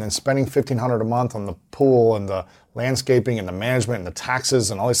property and then spending $1,500 a month on the pool and the landscaping and the management and the taxes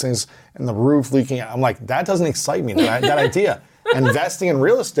and all these things and the roof leaking, I'm like, that doesn't excite me, that idea. Investing in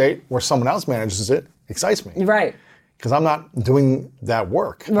real estate where someone else manages it excites me. Right. Because I'm not doing that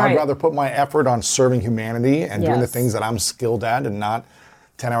work. Right. I'd rather put my effort on serving humanity and doing the things that I'm skilled at and not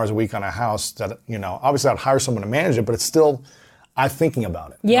 10 hours a week on a house that, obviously I'd hire someone to manage it, but it's still, I'm thinking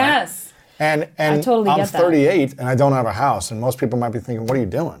about it. Yes. Right? And I totally I'm get that. 38 and I don't have a house. And most people might be thinking, what are you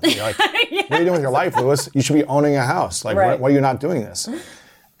doing? You're like, what are you doing with your life, Louis? You should be owning a house. Like, why are you not doing this?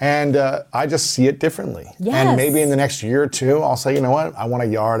 And I just see it differently. Yes. And maybe in the next year or two, I'll say, you know what? I want a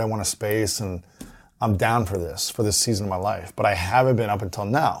yard, I want a space, and I'm down for this season of my life. But I haven't been up until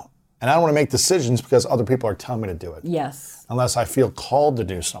now. And I don't want to make decisions because other people are telling me to do it. Yes. Unless I feel called to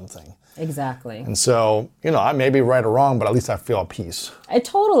do something. Exactly. And so, I may be right or wrong, but at least I feel at peace.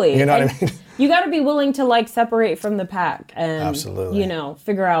 Totally. You know what I mean? You got to be willing to separate from the pack and, Absolutely.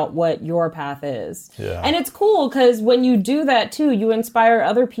 Figure out what your path is. Yeah. And it's cool because when you do that too, you inspire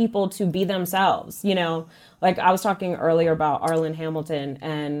other people to be themselves, Like I was talking earlier about Arlen Hamilton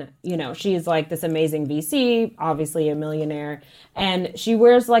and, she's like this amazing VC, obviously a millionaire, and she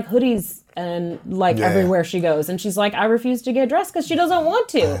wears like hoodies and everywhere she goes. And she's like, I refuse to get dressed because she doesn't want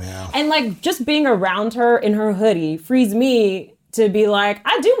to. And like just being around her in her hoodie frees me to be like,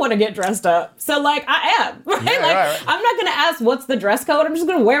 I do want to get dressed up. So like I am, right? Right. I'm not going to ask what's the dress code. I'm just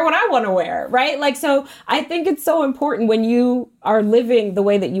going to wear what I want to wear, right? Like, so I think it's so important when you are living the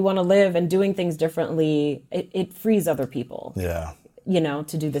way that you want to live and doing things differently, it frees other people,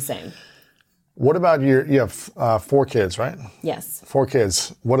 to do the same. What about you have 4 kids, right? Yes. 4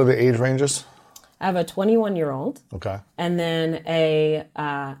 kids. What are the age ranges? I have a 21-year-old. Okay. And then a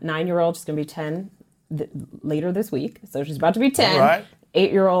 9-year-old. She's going to be 10 later this week. So she's about to be 10. All right.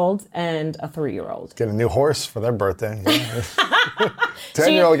 8-year-old and a 3-year-old. Get a new horse for their birthday.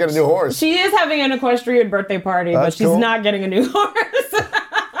 10-year-old get a new horse. She is having an equestrian birthday party, but she's not getting a new horse.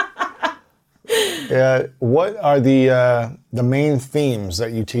 What are the main themes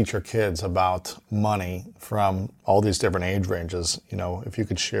that you teach your kids about money from all these different age ranges? If you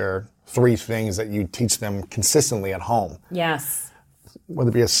could share 3 things that you teach them consistently at home. Yes. whether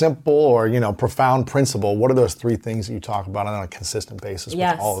it be a simple or, profound principle, what are those 3 things that you talk about on a consistent basis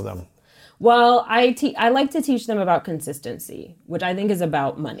with all of them? Well, I like to teach them about consistency, which I think is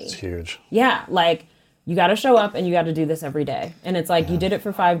about money. It's huge. Yeah, like you got to show up and you got to do this every day. And it's like, you did it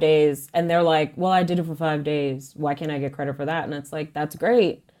for 5 days and they're like, well, I did it for 5 days. Why can't I get credit for that? And it's like, that's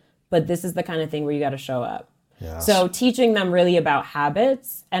great. But this is the kind of thing where you got to show up. Yes. So teaching them really about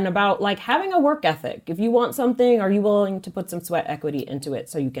habits and about like having a work ethic. If you want something, are you willing to put some sweat equity into it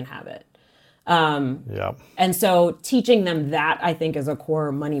so you can have it? And so teaching them that, I think, is a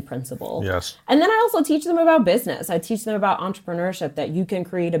core money principle. Yes. And then I also teach them about business. I teach them about entrepreneurship, that you can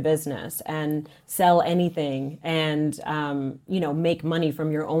create a business and sell anything and, make money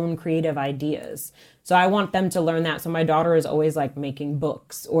from your own creative ideas. So I want them to learn that. So my daughter is always like making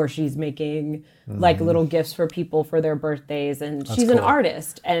books, or she's making like little gifts for people for their birthdays. And she's an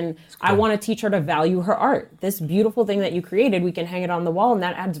artist. And I want to teach her to value her art. This beautiful thing that you created, we can hang it on the wall and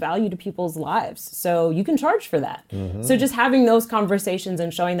that adds value to people's lives. So you can charge for that. So just having those conversations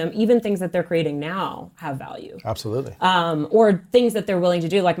and showing them even things that they're creating now have value. Absolutely. Or things that they're willing to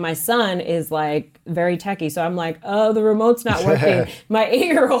do. Like my son is like very techie. So I'm like, oh, the remote's not working. My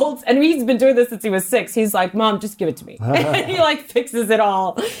 8-year-old, and he's been doing this since he was 6. He's like, Mom, just give it to me. He like fixes it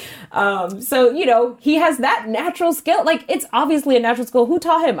all. So, he has that natural skill. Like, it's obviously a natural skill. Who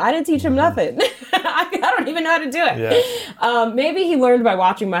taught him? I didn't teach him nothing. I don't even know how to do it. Yeah. Maybe he learned by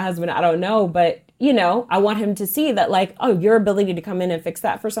watching my husband. I don't know. But, I want him to see that, like, oh, your ability to come in and fix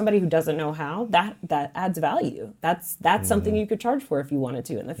that for somebody who doesn't know how, that adds value. That's something you could charge for if you wanted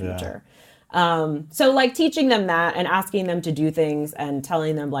to in the future. So, like, teaching them that and asking them to do things and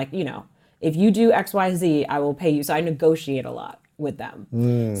telling them, like, if you do X, Y, Z, I will pay you. So I negotiate a lot with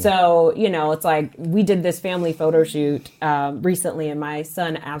them. So, it's like we did this family photo shoot recently, and my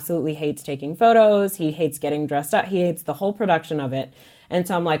son absolutely hates taking photos. He hates getting dressed up. He hates the whole production of it. And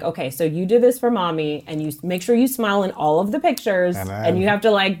so I'm like, okay, so you do this for mommy, and you make sure you smile in all of the pictures, and you have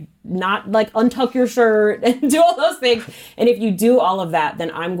to like not like untuck your shirt and do all those things. And if you do all of that,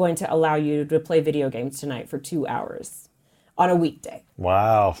 then I'm going to allow you to play video games tonight for 2 hours on a weekday.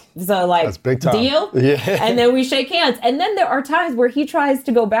 Wow. So like, that's big time. Deal? Yeah. And then we shake hands. And then there are times where he tries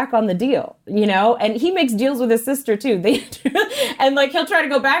to go back on the deal, and he makes deals with his sister too. And like, he'll try to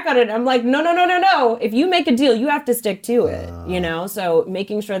go back on it. And I'm like, no. If you make a deal, you have to stick to it, So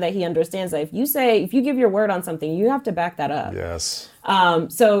making sure that he understands that if you give your word on something, you have to back that up. Yes.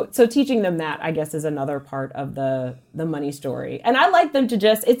 So teaching them that, I guess, is another part of the money story. And I like them to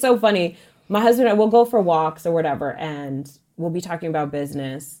it's so funny. My husband and I will go for walks or whatever, and we'll be talking about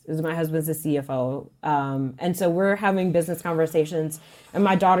business. My husband's a CFO. And so we're having business conversations, and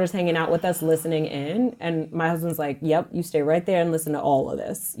my daughter's hanging out with us, listening in. And my husband's like, yep, you stay right there and listen to all of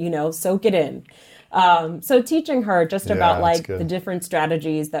this, soak it in. So teaching her just about like the different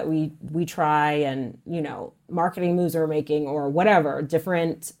strategies that we try, and, marketing moves we're making or whatever,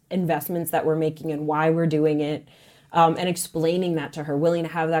 different investments that we're making and why we're doing it. And explaining that to her, willing to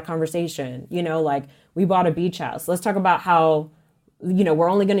have that conversation, like we bought a beach house. Let's talk about how, we're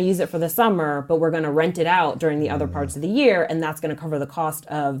only going to use it for the summer, but we're going to rent it out during the other parts of the year. And that's going to cover the cost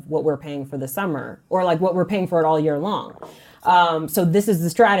of what we're paying for the summer, or like what we're paying for it all year long. So this is the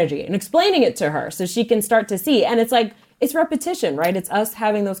strategy, and explaining it to her so she can start to see. And it's like, it's repetition, right? It's us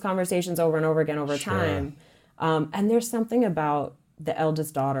having those conversations over and over again over time. And there's something about the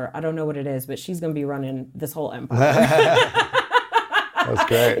eldest daughter, I don't know what it is, but she's going to be running this whole empire. That's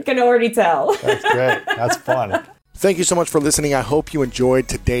great. I can already tell. That's great. That's fun. Thank you so much for listening. I hope you enjoyed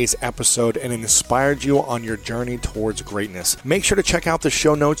today's episode and inspired you on your journey towards greatness. Make sure to check out the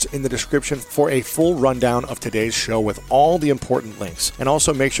show notes in the description for a full rundown of today's show with all the important links. And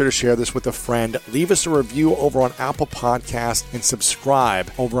also make sure to share this with a friend. Leave us a review over on Apple Podcasts and subscribe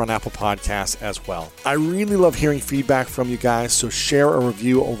over on Apple Podcasts as well. I really love hearing feedback from you guys, so share a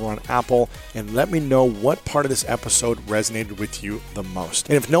review over on Apple and let me know what part of this episode resonated with you the most.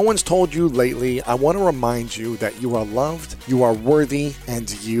 And if no one's told you lately, I want to remind you that you are loved, you are worthy,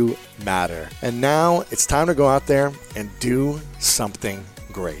 and you matter. And now it's time to go out there and do something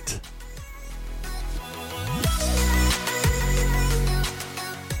great.